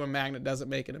attracted to a magnet doesn't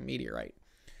make it a meteorite.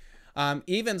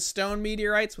 Even stone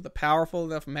meteorites with a powerful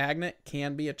enough magnet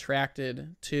can be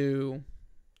attracted to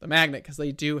the magnet because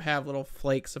they do have little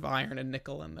flakes of iron and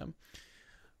nickel in them.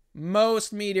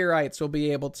 Most meteorites will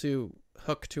be able to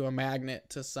hook to a magnet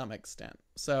to some extent.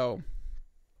 So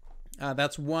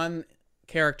that's one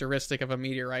characteristic of a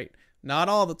meteorite. Not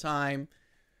all the time,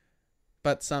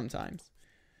 but sometimes.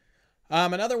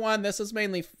 Another one, this is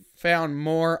mainly found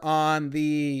more on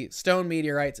the stone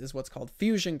meteorites, is what's called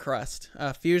fusion crust.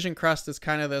 Fusion crust is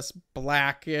kind of this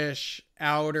blackish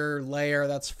outer layer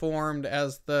that's formed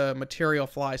as the material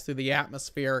flies through the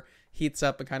atmosphere, heats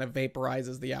up, and kind of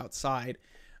vaporizes the outside.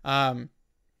 That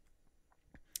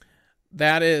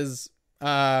is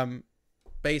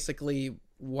basically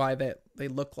why they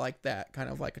look like that, kind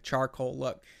of like a charcoal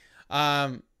look.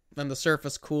 then the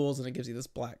surface cools and it gives you this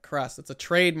black crust. It's a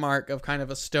trademark of kind of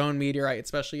a stone meteorite,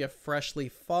 especially a freshly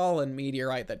fallen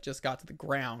meteorite that just got to the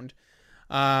ground.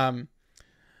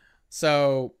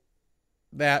 So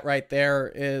that right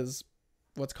there is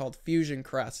what's called fusion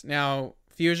crust. Now,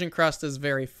 fusion crust is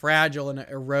very fragile and it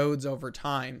erodes over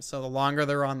time. So the longer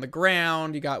they're on the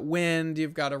ground, you got wind,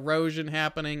 you've got erosion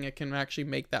happening, it can actually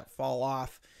make that fall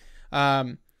off.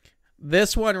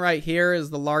 This one right here is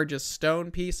the largest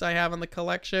stone piece I have in the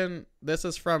collection. This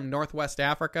is from Northwest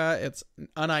Africa. It's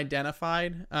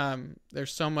unidentified.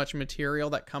 There's so much material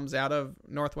that comes out of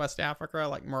Northwest Africa,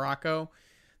 like Morocco,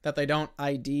 that they don't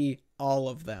ID all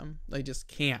of them. They just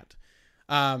can't.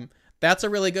 That's a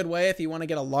really good way if you want to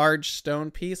get a large stone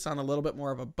piece on a little bit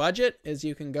more of a budget, is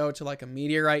you can go to like a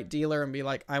meteorite dealer and be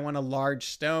like, I want a large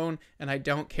stone and I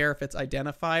don't care if it's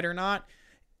identified or not.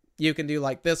 You can do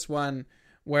like this one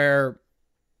where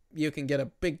you can get a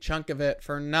big chunk of it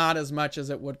for not as much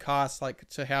as it would cost like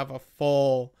to have a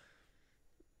full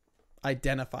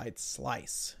identified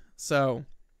slice. So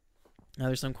now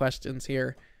there's some questions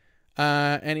here.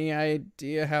 Any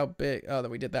idea how big? Oh, that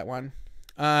we did that one.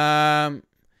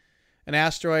 An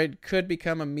asteroid could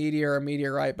become a meteor or a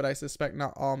meteorite, but I suspect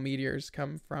not all meteors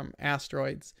come from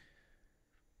asteroids.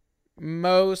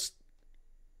 Most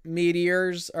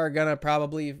meteors are going to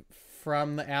probably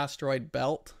from the asteroid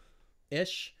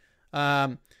belt-ish.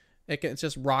 It's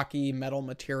just rocky metal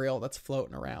material that's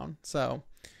floating around. So,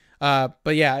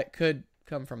 but yeah, it could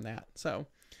come from that. So,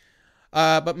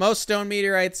 but most stone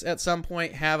meteorites at some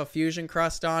point have a fusion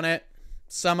crust on it.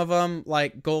 Some of them,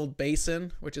 like Gold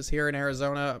Basin, which is here in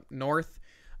Arizona north,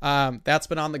 that's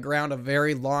been on the ground a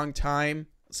very long time.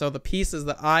 So the pieces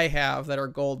that I have that are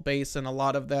Gold Basin, a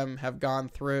lot of them have gone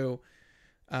through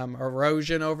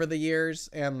erosion over the years,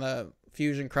 and the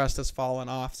fusion crust has fallen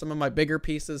off. Some of my bigger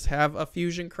pieces have a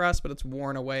fusion crust, but it's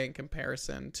worn away in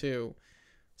comparison to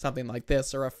something like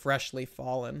this or a freshly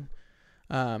fallen.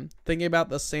 Thinking about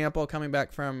the sample coming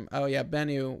back from,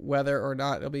 Bennu, whether or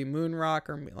not it'll be moon rock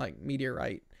or like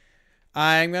meteorite.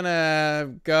 I'm going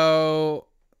to go,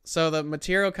 so the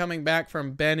material coming back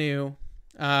from Bennu,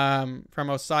 from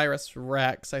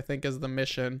OSIRIS-REx, I think is the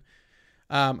mission.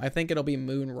 I think it'll be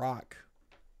moon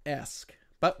rock-esque,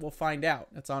 but we'll find out.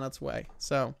 It's on its way.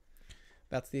 So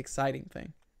that's the exciting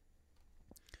thing.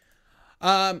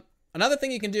 Another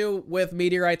thing you can do with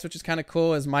meteorites, which is kind of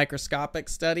cool, is microscopic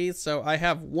studies. So I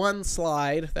have one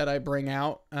slide that I bring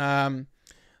out.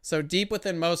 So deep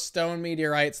within most stone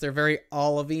meteorites, they're very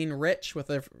olivine rich with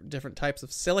different types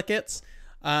of silicates.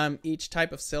 Each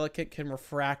type of silicate can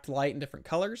refract light in different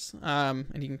colors. And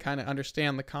you can kind of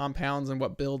understand the compounds and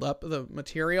what build up the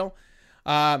material.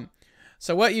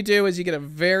 So what you do is you get a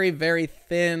very, very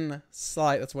thin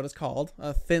slide. That's what it's called,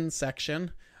 a thin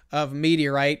section of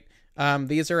meteorite.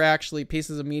 These are actually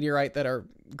pieces of meteorite that are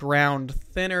ground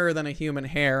thinner than a human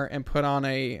hair and put on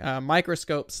a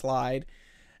microscope slide.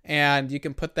 And you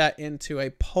can put that into a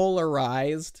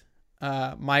polarized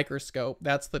microscope.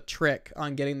 That's the trick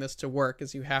on getting this to work,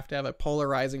 is you have to have a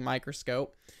polarizing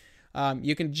microscope.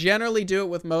 You can generally do it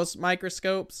with most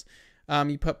microscopes.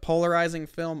 You put polarizing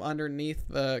film underneath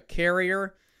the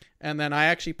carrier, and then I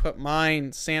actually put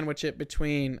mine, sandwich it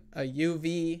between a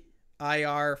UV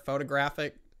IR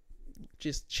photographic,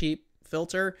 just cheap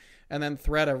filter, and then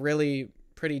thread a really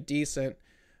pretty decent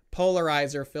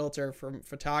polarizer filter from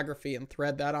photography and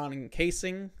thread that on,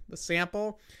 encasing the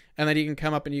sample. And then you can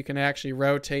come up and you can actually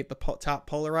rotate the top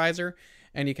polarizer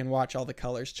and you can watch all the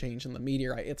colors change in the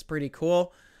meteorite. It's pretty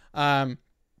cool.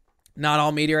 Not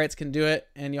all meteorites can do it,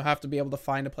 and you'll have to be able to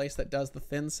find a place that does the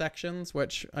thin sections,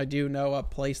 which I do know a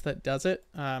place that does it.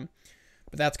 But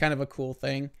that's kind of a cool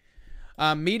thing.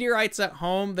 Meteorites at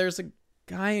home, there's a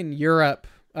guy in Europe.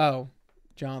 Oh,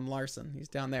 John Larson. He's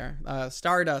down there.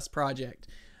 Stardust Project.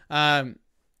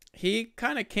 He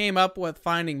kind of came up with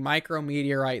finding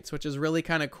micrometeorites, which is really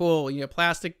kind of cool. You know,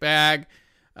 plastic bag,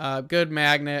 good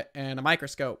magnet, and a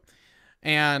microscope.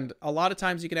 And a lot of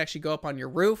times you can actually go up on your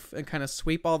roof and kind of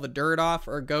sweep all the dirt off,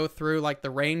 or go through like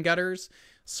the rain gutters,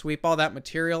 sweep all that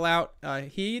material out.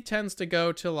 He tends to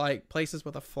go to like places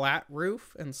with a flat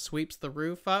roof and sweeps the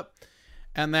roof up.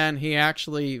 And then he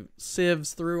actually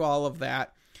sieves through all of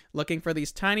that, looking for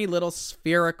these tiny little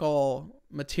spherical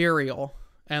material.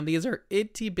 And these are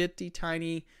itty bitty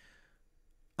tiny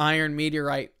iron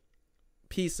meteorite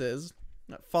pieces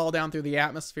that fall down through the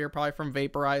atmosphere, probably from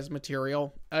vaporized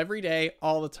material, every day,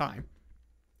 all the time.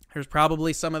 There's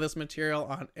probably some of this material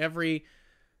on every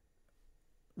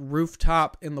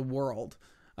rooftop in the world.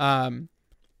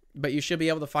 But you should be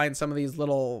able to find some of these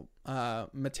little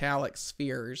metallic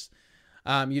spheres.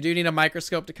 You do need a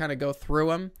microscope to kind of go through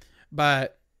them,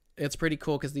 but it's pretty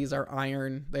cool because these are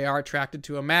iron. They are attracted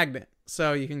to a magnet.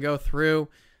 So you can go through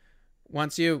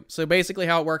so basically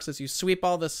how it works is you sweep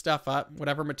all this stuff up,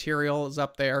 whatever material is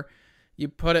up there, you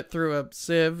put it through a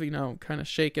sieve, kind of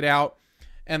shake it out,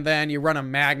 and then you run a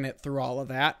magnet through all of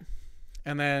that.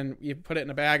 And then you put it in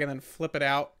a bag and then flip it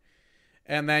out.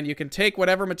 And then you can take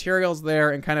whatever material's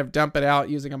there and kind of dump it out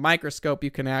using a microscope.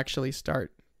 You can actually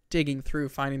start digging through,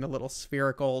 finding the little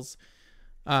sphericals,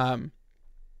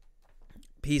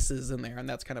 pieces in there. And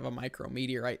that's kind of a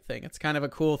micrometeorite thing. It's kind of a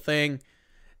cool thing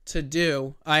to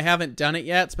do. I haven't done it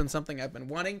yet. It's been something I've been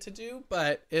wanting to do,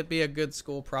 but it'd be a good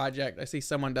school project. I see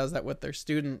someone does that with their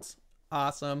students.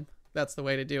 Awesome. That's the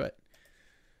way to do it.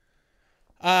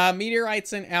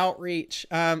 Meteorites and outreach.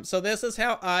 So this is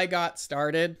how I got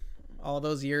started all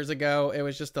those years ago. It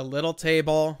was just a little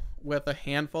table with a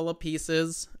handful of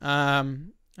pieces.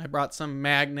 I brought some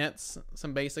magnets,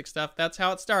 some basic stuff. That's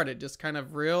how it started. Just kind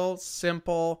of real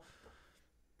simple,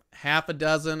 half a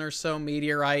dozen or so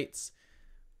meteorites.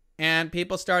 And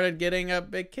people started getting a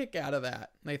big kick out of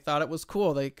that. They thought it was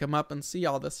cool. They come up and see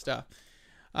all this stuff.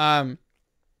 Now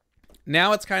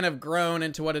it's kind of grown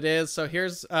into what it is. So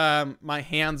here's my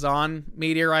hands-on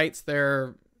meteorites.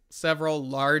 They're several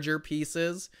larger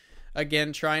pieces.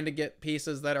 Again, trying to get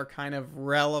pieces that are kind of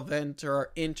relevant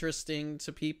or interesting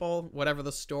to people, whatever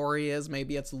the story is.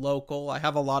 Maybe it's local. I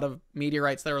have a lot of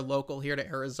meteorites that are local here to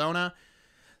Arizona.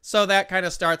 So that kind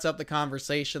of starts up the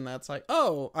conversation that's like,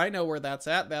 oh, I know where that's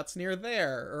at. That's near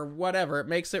there or whatever. It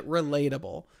makes it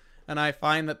relatable. And I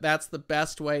find that that's the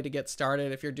best way to get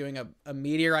started if you're doing a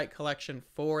meteorite collection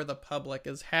for the public,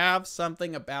 is have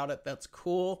something about it that's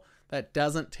cool, that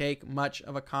doesn't take much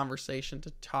of a conversation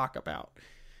to talk about.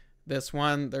 This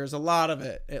one, there's a lot of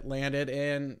it. It landed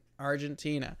in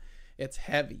Argentina. It's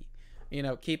heavy.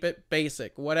 Keep it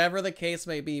basic. Whatever the case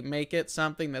may be, make it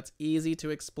something that's easy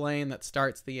to explain, that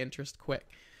starts the interest quick.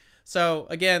 So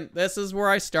again, this is where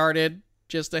I started.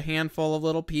 Just a handful of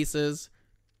little pieces.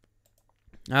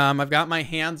 I've got my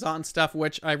hands-on stuff,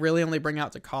 which I really only bring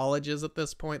out to colleges at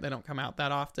this point. They don't come out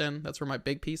that often. That's where my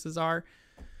big pieces are.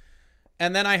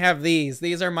 And then I have these.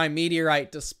 These are my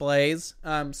meteorite displays.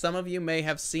 Some of you may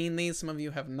have seen these. Some of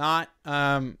you have not.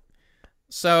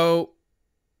 So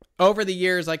over the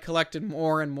years, I collected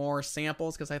more and more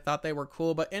samples because I thought they were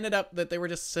cool, but ended up that they were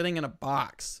just sitting in a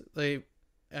box. I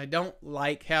don't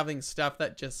like having stuff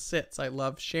that just sits. I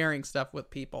love sharing stuff with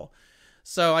people.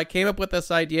 So I came up with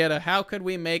this idea to how could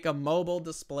we make a mobile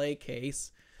display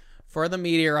case for the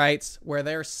meteorites where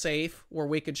they're safe, where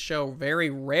we could show very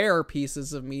rare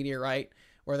pieces of meteorite,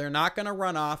 where they're not going to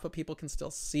run off, but people can still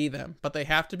see them. But they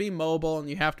have to be mobile, and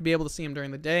you have to be able to see them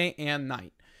during the day and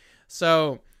night.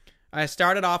 So I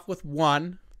started off with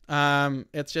one.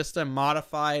 It's just a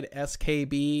modified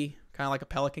SKB, kind of like a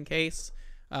Pelican case,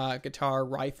 guitar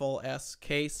rifle-esque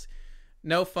case.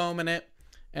 No foam in it.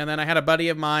 And then I had a buddy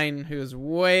of mine who's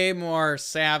way more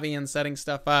savvy in setting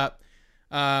stuff up,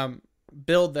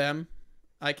 build them.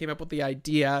 I came up with the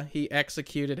idea. He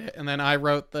executed it. And then I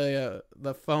wrote the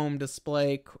foam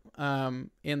display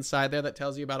inside there that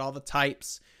tells you about all the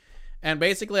types. And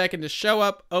basically I can just show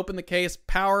up, open the case,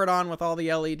 power it on with all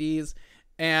the LEDs,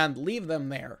 and leave them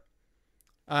there.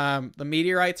 The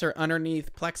meteorites are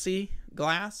underneath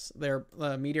plexiglass. Their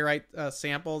meteorite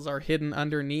samples are hidden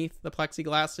underneath the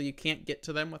plexiglass, so you can't get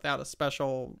to them without a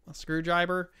special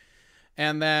screwdriver.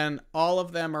 And then all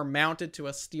of them are mounted to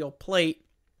a steel plate,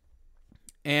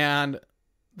 and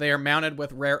they are mounted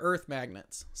with rare earth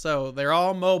magnets. So they're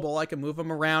all mobile. I can move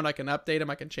them around. I can update them.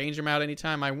 I can change them out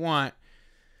anytime I want.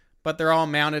 But they're all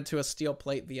mounted to a steel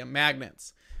plate via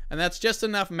magnets. And that's just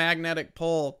enough magnetic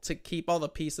pull to keep all the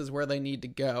pieces where they need to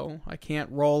go. I can't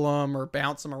roll them or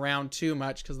bounce them around too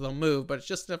much because they'll move, but it's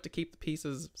just enough to keep the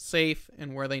pieces safe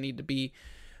and where they need to be.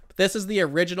 But this is the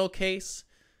original case.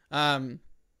 It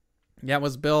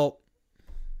was built,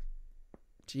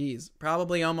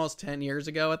 probably almost 10 years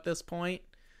ago at this point.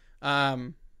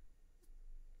 And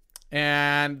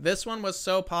this one was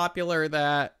so popular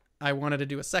that I wanted to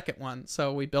do a second one.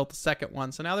 So we built a second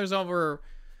one. So now there's over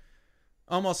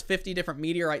almost 50 different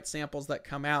meteorite samples that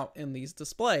come out in these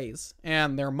displays,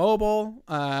 and they're mobile.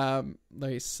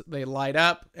 They light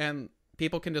up, and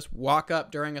people can just walk up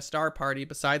during a star party.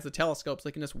 Besides the telescopes,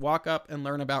 they can just walk up and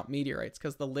learn about meteorites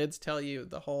because the lids tell you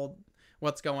the whole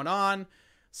what's going on.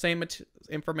 Same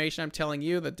information I'm telling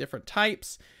you, the different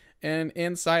types, and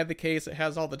inside the case it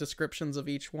has all the descriptions of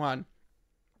each one.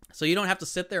 So you don't have to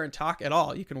sit there and talk at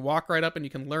all. You can walk right up and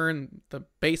you can learn the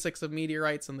basics of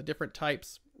meteorites and the different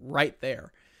types right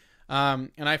there.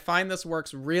 And I find this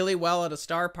works really well at a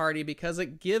star party because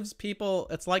it gives people,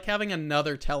 it's like having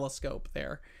another telescope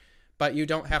there. but you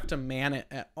don't have to man it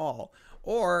at all.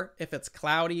 Or if it's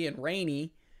cloudy and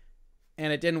rainy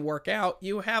and it didn't work out,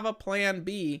 you have a plan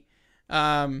B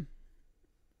to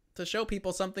show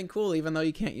people something cool, even though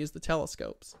you can't use the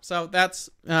telescopes. So that's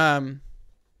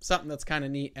something that's kind of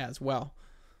neat as well.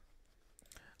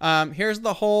 Here's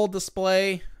the whole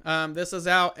display. This is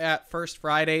out at First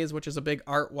Fridays, which is a big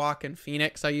art walk in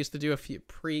Phoenix. I used to do a few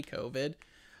pre-COVID.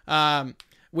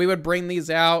 We would bring these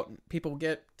out. People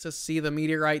get to see the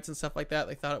meteorites and stuff like that.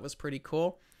 They thought it was pretty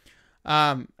cool.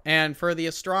 And for the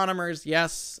astronomers,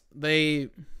 yes, we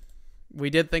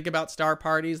did think about star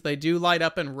parties. They do light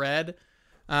up in red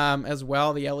as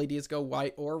well. The LEDs go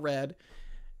white or red.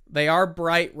 They are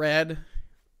bright red.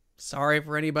 Sorry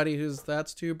for anybody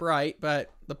that's too bright,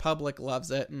 but the public loves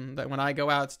it. And when I go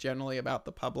out, it's generally about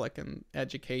the public and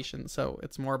education. So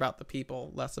it's more about the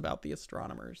people, less about the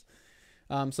astronomers.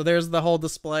 So there's the whole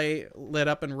display lit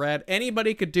up in red.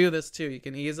 Anybody could do this too. You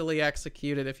can easily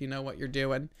execute it if you know what you're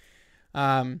doing.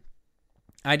 I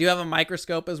do have a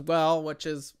microscope as well, which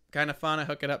is kind of fun. I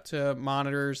hook it up to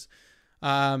monitors.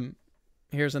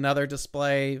 Here's another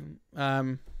display.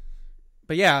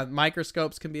 But yeah,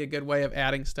 microscopes can be a good way of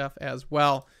adding stuff as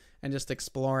well and just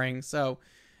exploring. So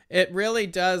it really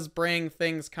does bring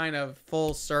things kind of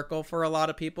full circle for a lot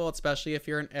of people, especially if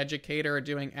you're an educator or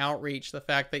doing outreach. The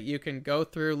fact that you can go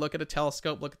through, look at a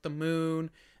telescope, look at the moon,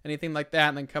 anything like that,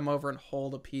 and then come over and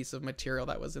hold a piece of material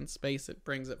that was in space. It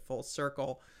brings it full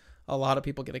circle. A lot of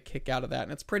people get a kick out of that,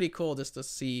 and it's pretty cool just to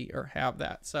see or have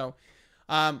that. So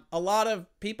a lot of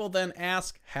people then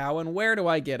ask, how and where do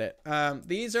I get it?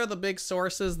 These are the big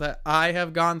sources that I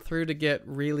have gone through to get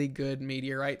really good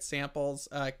meteorite samples.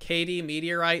 KD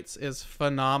Meteorites is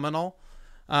phenomenal.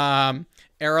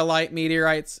 Aerolite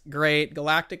meteorites, great.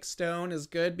 Galactic Stone is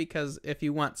good because if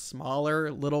you want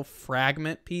smaller little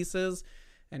fragment pieces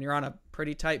and you're on a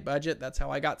pretty tight budget, that's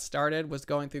how I got started, was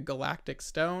going through Galactic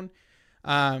Stone.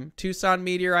 Tucson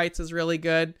Meteorites is really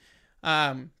good.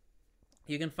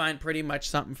 You can find pretty much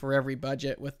something for every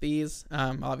budget with these.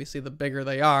 Obviously, the bigger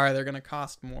they are, they're going to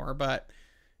cost more, but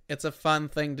it's a fun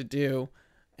thing to do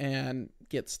and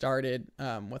get started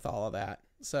with all of that.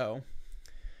 So,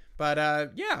 but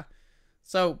yeah,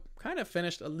 so kind of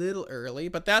finished a little early,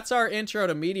 but that's our intro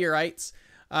to meteorites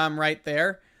right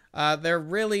there. They're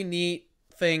really neat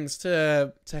things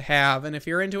to have, and if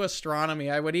you're into astronomy,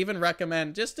 I would even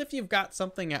recommend, just if you've got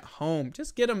something at home,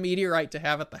 just get a meteorite to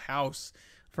have at the house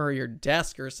for your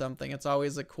desk or something. It's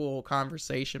always a cool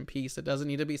conversation piece. It doesn't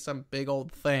need to be some big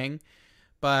old thing,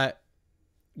 but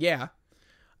yeah.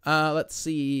 Let's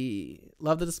see.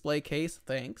 Love the display case.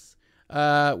 Thanks.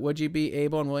 Would you be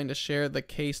able and willing to share the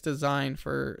case design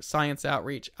for science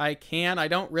outreach? I can. I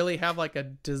don't really have like a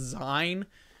design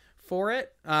for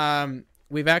it.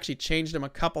 We've actually changed them a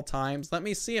couple times. Let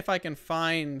me see if I can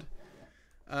find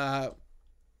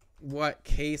what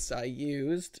case I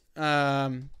used.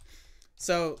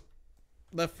 So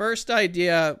the first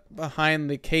idea behind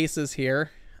the cases here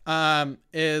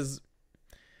is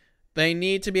they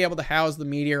need to be able to house the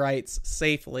meteorites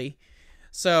safely.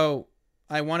 So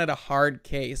I wanted a hard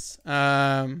case.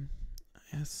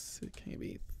 Yes, it can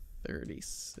be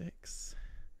 36.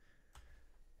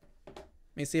 Let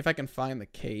me see if I can find the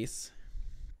case.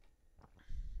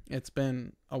 It's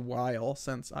been a while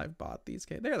since I've bought these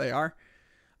cases. There they are.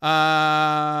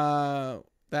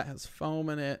 That has foam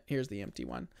in it. Here's the empty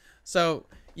one. So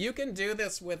you can do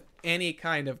this with any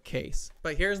kind of case,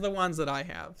 but here's the ones that I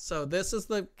have. So this is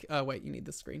the, wait, you need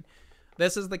the screen.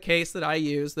 This is the case that I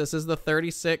use. This is the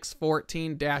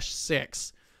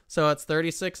 3614-6. So it's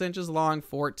 36 inches long,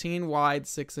 14 wide,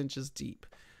 6 inches deep.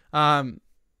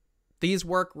 These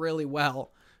work really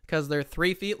well because they're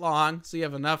 3 feet long. So you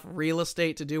have enough real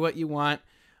estate to do what you want.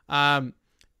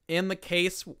 In the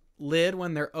case lid,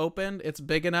 when they're opened, it's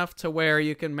big enough to where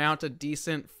you can mount a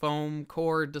decent foam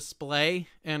core display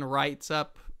and writes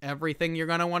up everything you're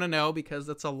going to want to know, because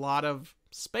it's a lot of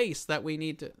space that we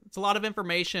need to, it's a lot of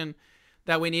information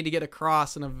that we need to get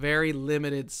across in a very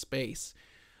limited space.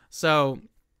 So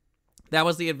that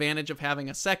was the advantage of having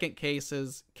a second case,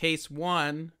 is case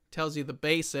 1 tells you the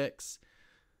basics.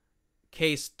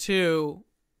 Case 2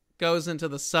 goes into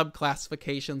the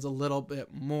subclassifications a little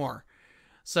bit more.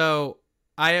 So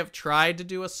I have tried to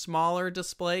do a smaller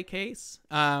display case.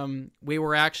 We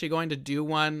were actually going to do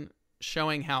one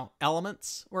showing how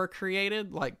elements were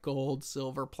created, like gold,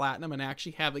 silver, platinum, and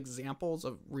actually have examples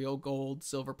of real gold,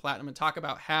 silver, platinum, and talk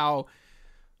about how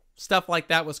stuff like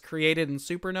that was created in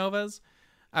supernovas.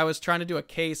 I was trying to do a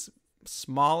case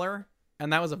smaller,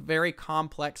 and that was a very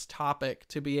complex topic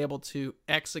to be able to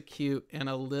execute in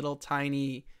a little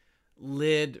tiny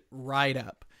lid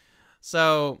write-up.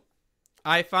 So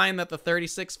I find that the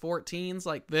 3614s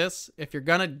like this, if you're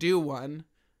going to do one,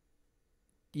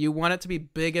 you want it to be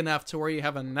big enough to where you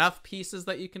have enough pieces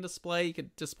that you can display. You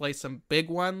could display some big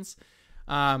ones,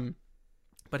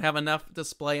 but have enough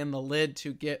display in the lid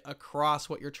to get across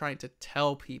what you're trying to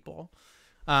tell people.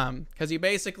 Because you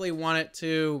basically want it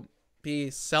to be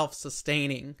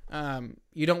self-sustaining.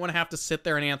 You don't want to have to sit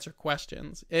there and answer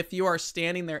questions. If you are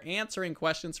standing there answering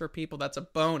questions for people, that's a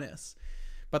bonus.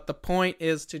 But the point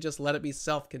is to just let it be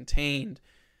self-contained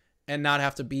and not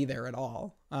have to be there at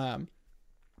all.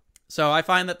 So I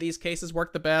find that these cases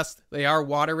work the best. They are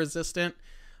water resistant.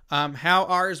 How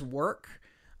ours work.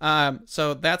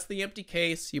 So that's the empty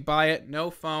case. You buy it, no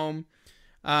foam.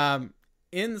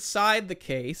 Inside the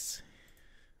case,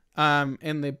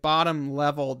 in the bottom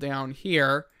level down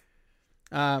here,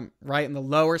 right in the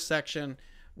lower section,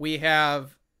 we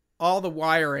have all the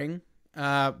wiring.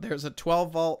 There's a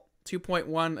 12 volt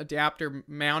 2.1 adapter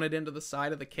mounted into the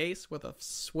side of the case with a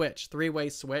switch, 3-way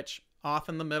switch, off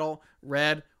in the middle,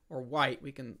 red or white.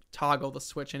 We can toggle the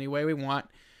switch any way we want.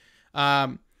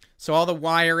 So all the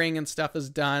wiring and stuff is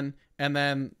done, and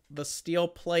then the steel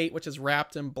plate, which is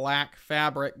wrapped in black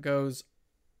fabric, goes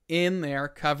in there,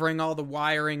 covering all the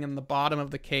wiring in the bottom of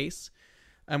the case.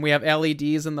 And we have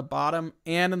LEDs in the bottom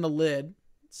and in the lid.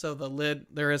 So the lid,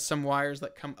 there is some wires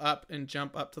that come up and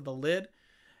jump up to the lid,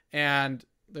 and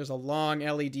there's a long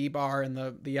LED bar in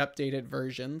the updated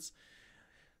versions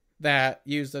that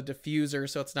use a diffuser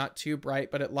so it's not too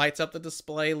bright, but it lights up the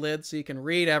display lid so you can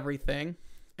read everything.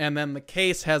 And then the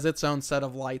case has its own set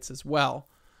of lights as well.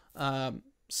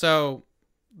 So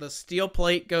the steel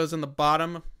plate goes in the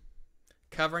bottom,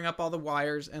 covering up all the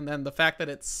wires, and then the fact that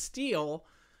it's steel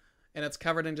and it's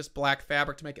covered in just black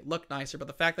fabric to make it look nicer, but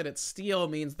the fact that it's steel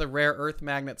means the rare earth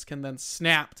magnets can then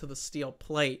snap to the steel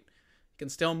plate. You can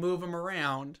still move them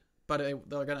around, but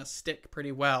they're going to stick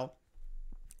pretty well.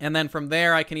 And then from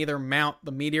there, I can either mount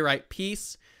the meteorite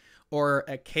piece or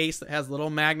a case that has little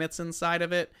magnets inside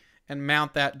of it and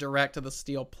mount that direct to the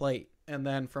steel plate. And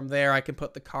then from there, I can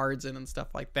put the cards in and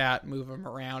stuff like that, move them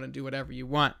around and do whatever you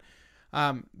want.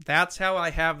 That's how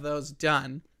I have those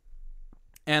done.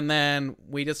 And then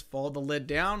we just fold the lid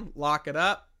down, lock it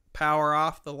up, power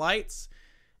off the lights,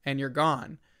 and you're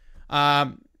gone.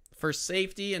 For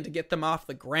safety and to get them off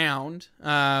the ground,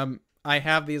 I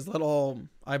have these little,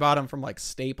 I bought them from like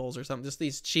Staples or something, just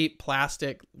these cheap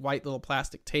plastic, white little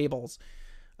plastic tables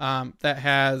that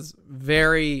has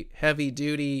very heavy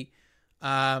duty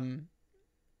Velcro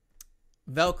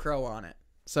on it.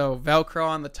 So Velcro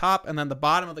on the top, and then the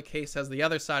bottom of the case has the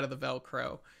other side of the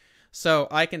Velcro. So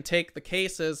I can take the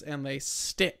cases and they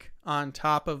stick on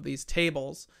top of these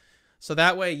tables. So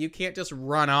that way you can't just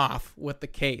run off with the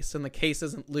case and the case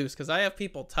isn't loose. Because I have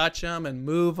people touch them and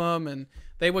move them and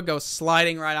they would go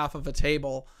sliding right off of a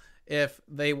table if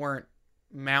they weren't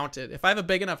mounted. If I have a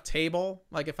big enough table,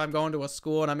 like if I'm going to a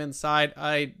school and I'm inside,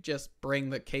 I just bring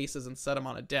the cases and set them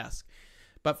on a desk.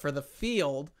 But for the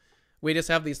field, we just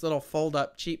have these little fold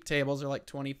up cheap tables. They're like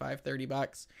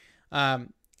 $25-$30.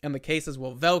 And the cases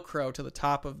will Velcro to the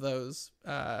top of those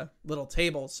little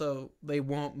tables so they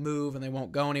won't move and they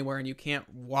won't go anywhere and you can't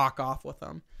walk off with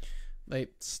them. They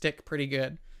stick pretty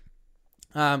good.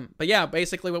 But yeah,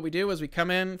 basically what we do is we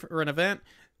come in for an event,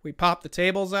 we pop the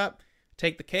tables up,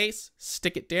 take the case,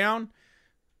 stick it down,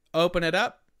 open it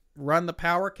up, run the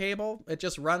power cable. It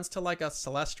just runs to like a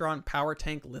Celestron power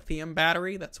tank lithium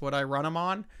battery. That's what I run them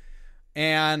on.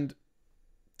 And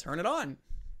turn it on.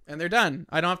 And they're done.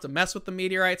 I don't have to mess with the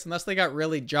meteorites unless they got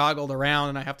really joggled around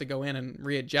and I have to go in and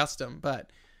readjust them. But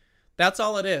that's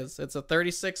all it is. It's a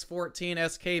 3614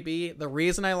 SKB. The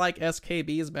reason I like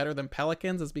SKBs better than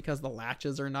Pelicans is because the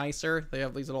latches are nicer. They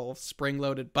have these little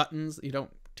spring-loaded buttons. You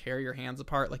don't tear your hands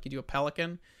apart like you do a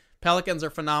Pelican. Pelicans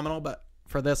are phenomenal, but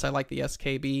for this, I like the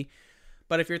SKB.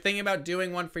 But if you're thinking about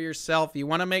doing one for yourself, you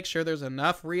want to make sure there's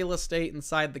enough real estate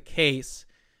inside the case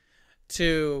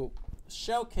to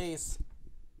showcase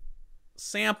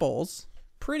samples,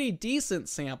 pretty decent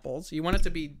samples. You want it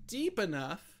to be deep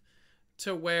enough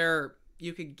to where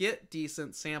you could get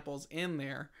decent samples in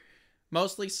there,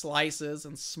 mostly slices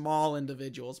and small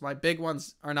individuals. My big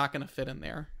ones are not going to fit in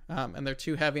there, and they're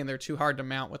too heavy and they're too hard to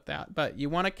mount with that. But you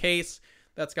want a case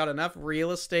that's got enough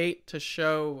real estate to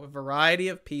show a variety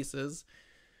of pieces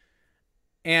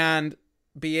and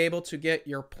be able to get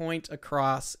your point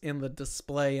across in the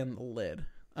display in the lid.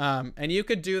 And you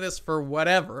could do this for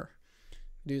whatever.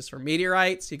 Do this for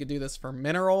meteorites. You could do this for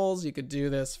minerals. You could do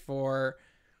this for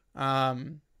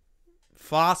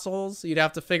fossils. You'd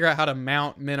have to figure out how to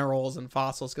mount minerals and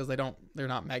fossils because they're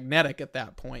not magnetic at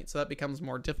that point. So that becomes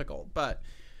more difficult. But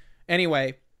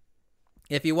anyway,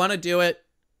 if you want to do it,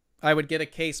 I would get a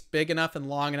case big enough and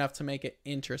long enough to make it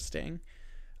interesting.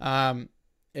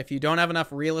 If you don't have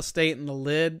enough real estate in the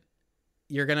lid,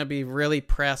 you're going to be really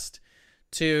pressed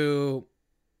to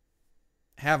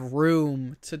have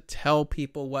room to tell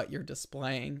people what you're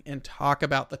displaying and talk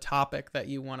about the topic that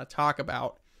you want to talk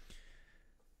about.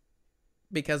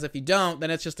 Because if you don't, then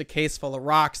it's just a case full of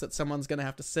rocks that someone's going to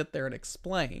have to sit there and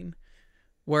explain.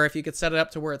 Where if you could set it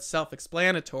up to where it's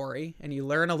self-explanatory and you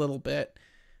learn a little bit,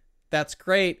 that's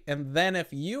great. And then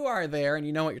if you are there and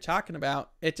you know what you're talking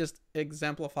about, it just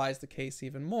exemplifies the case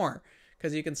even more,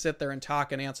 because you can sit there and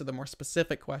talk and answer the more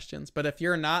specific questions. But if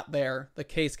you're not there, the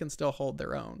case can still hold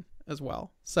their own as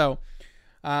well. So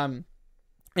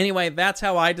anyway, that's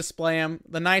how I display them.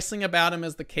 The nice thing about them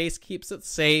is the case keeps it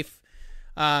safe.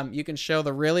 You can show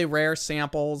the really rare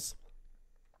samples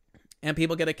and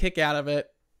people get a kick out of it,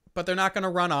 but they're not going to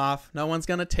run off. No one's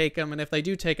going to take them. And if they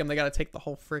do take them, they got to take the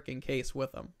whole freaking case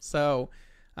with them. So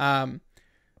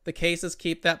the cases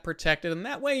keep that protected. And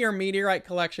that way your meteorite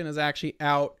collection is actually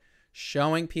out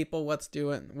showing people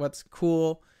what's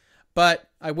cool. But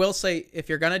I will say, if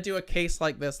you're going to do a case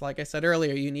like this, like I said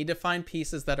earlier, you need to find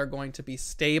pieces that are going to be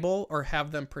stable or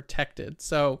have them protected.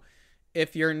 So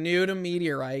if you're new to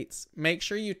meteorites, make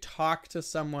sure you talk to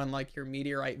someone like your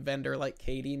meteorite vendor, like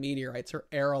KD Meteorites or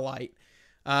Aerolite.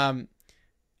 I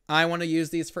want to use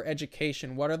these for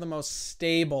education. What are the most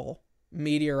stable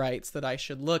meteorites that I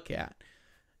should look at?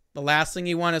 The last thing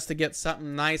you want is to get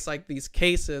something nice like these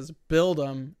cases, build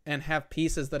them, and have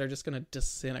pieces that are just going to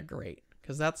disintegrate,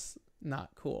 because that's not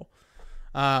cool.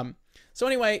 So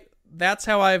anyway, that's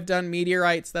how I've done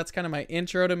meteorites. That's kind of my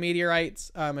intro to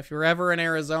meteorites. If you're ever in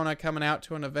Arizona coming out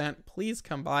to an event, please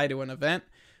come by to an event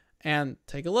and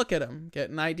take a look at them, get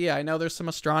an idea. I know there's some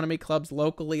astronomy clubs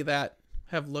locally that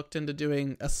have looked into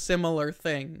doing a similar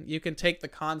thing. You can take the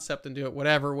concept and do it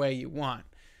whatever way you want.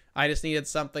 I just needed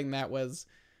something that was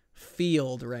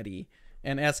field ready,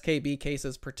 and SKB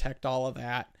cases protect all of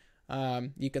that.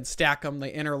 You can stack them,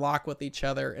 they interlock with each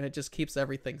other, and it just keeps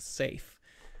everything safe.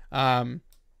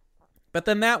 But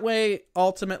then that way,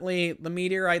 ultimately, the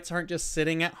meteorites aren't just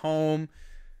sitting at home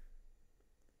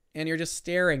and you're just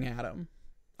staring at them.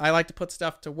 I like to put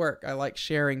stuff to work. I like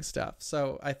sharing stuff.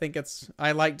 So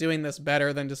I like doing this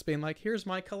better than just being like, here's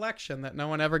my collection that no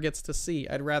one ever gets to see.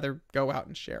 I'd rather go out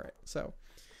and share it.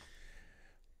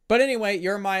 But anyway,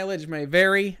 your mileage may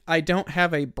vary. I don't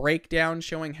have a breakdown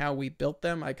showing how we built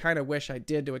them. I kind of wish I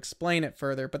did to explain it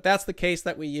further, but that's the case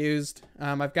that we used.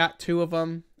 I've got 2 of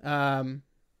them.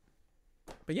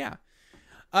 But yeah.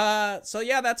 So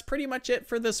yeah, that's pretty much it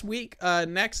for this week.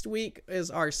 Next week is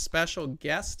our special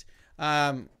guest.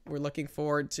 We're looking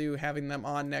forward to having them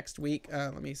on next week.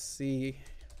 Let me see.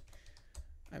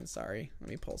 I'm sorry. Let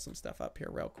me pull some stuff up here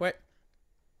real quick.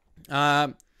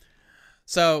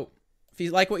 So if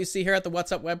you like what you see here at the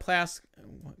What's Up webcast,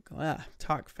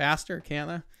 talk faster, can't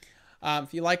I?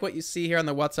 If you like what you see here on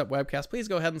the What's Up webcast, please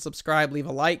go ahead and subscribe, leave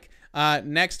a like.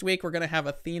 Next week, we're going to have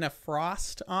Athena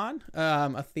Frost on.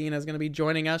 Athena is going to be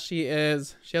joining us. She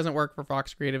doesn't work for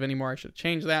Fox Creative anymore. I should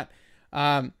change that.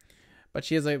 But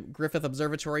she is a Griffith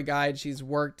Observatory guide. She's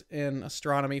worked in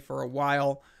astronomy for a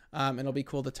while. And it'll be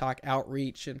cool to talk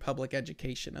outreach and public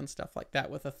education and stuff like that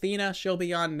with Athena. She'll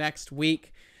be on next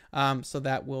week. So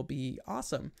that will be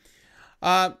awesome.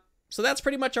 So that's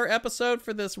pretty much our episode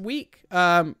for this week.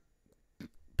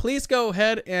 Please go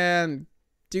ahead and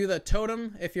do the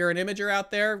totem. If you're an imager out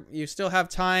there, you still have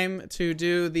time to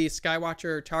do the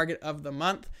Skywatcher Target of the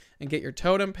Month and get your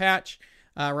totem patch.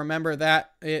 Remember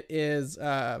that it is,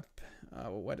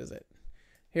 what is it?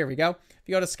 Here we go. If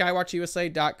you go to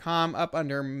skywatchusa.com, up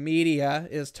under media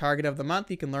is Target of the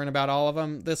Month. You can learn about all of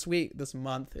them this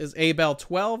month is Abell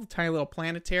 12, tiny little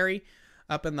planetary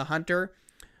up in the Hunter.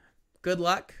 Good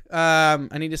luck. I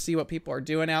need to see what people are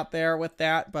doing out there with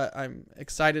that, but I'm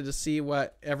excited to see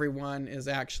what everyone is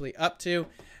actually up to.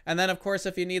 And then, of course,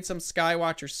 if you need some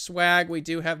Skywatcher swag, we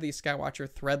do have the Skywatcher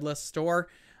Threadless store.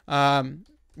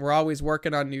 We're always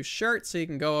working on new shirts, so you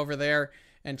can go over there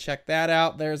and check that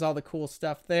out. There's all the cool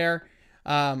stuff there.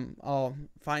 I'll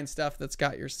find stuff that's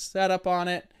got your setup on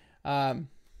it. And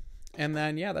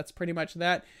then, yeah, that's pretty much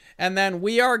that. And then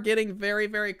we are getting very,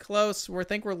 very close. I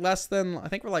think we're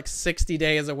like 60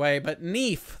 days away. But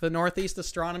NEAF, the Northeast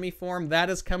Astronomy Forum, that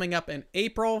is coming up in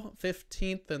April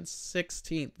 15th and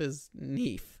 16th is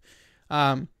NEAF.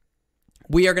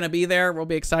 We are going to be there. We'll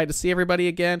be excited to see everybody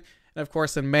again. And, of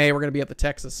course, in May, we're going to be at the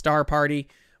Texas Star Party.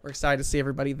 We're excited to see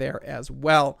everybody there as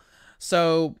well.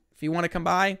 So if you want to come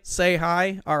by, say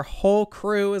hi. Our whole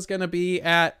crew is going to be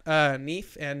at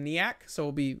NEAF and NEAC, so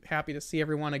we'll be happy to see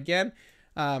everyone again.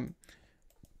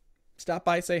 Stop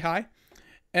by, say hi.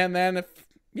 And then if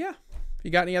yeah, if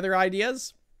you got any other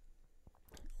ideas,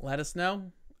 let us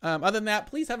know. Other than that,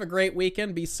 please have a great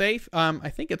weekend. Be safe. I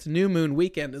think it's new moon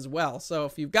weekend as well. So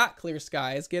if you've got clear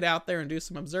skies, get out there and do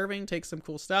some observing, take some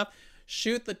cool stuff.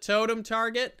 Shoot the totem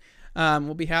target.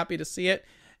 We'll be happy to see it.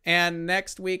 And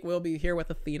next week, we'll be here with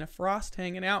Athena Frost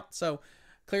hanging out. So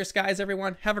clear skies,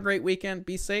 everyone. Have a great weekend.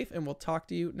 Be safe, and we'll talk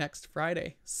to you next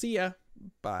Friday. See ya.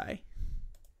 Bye.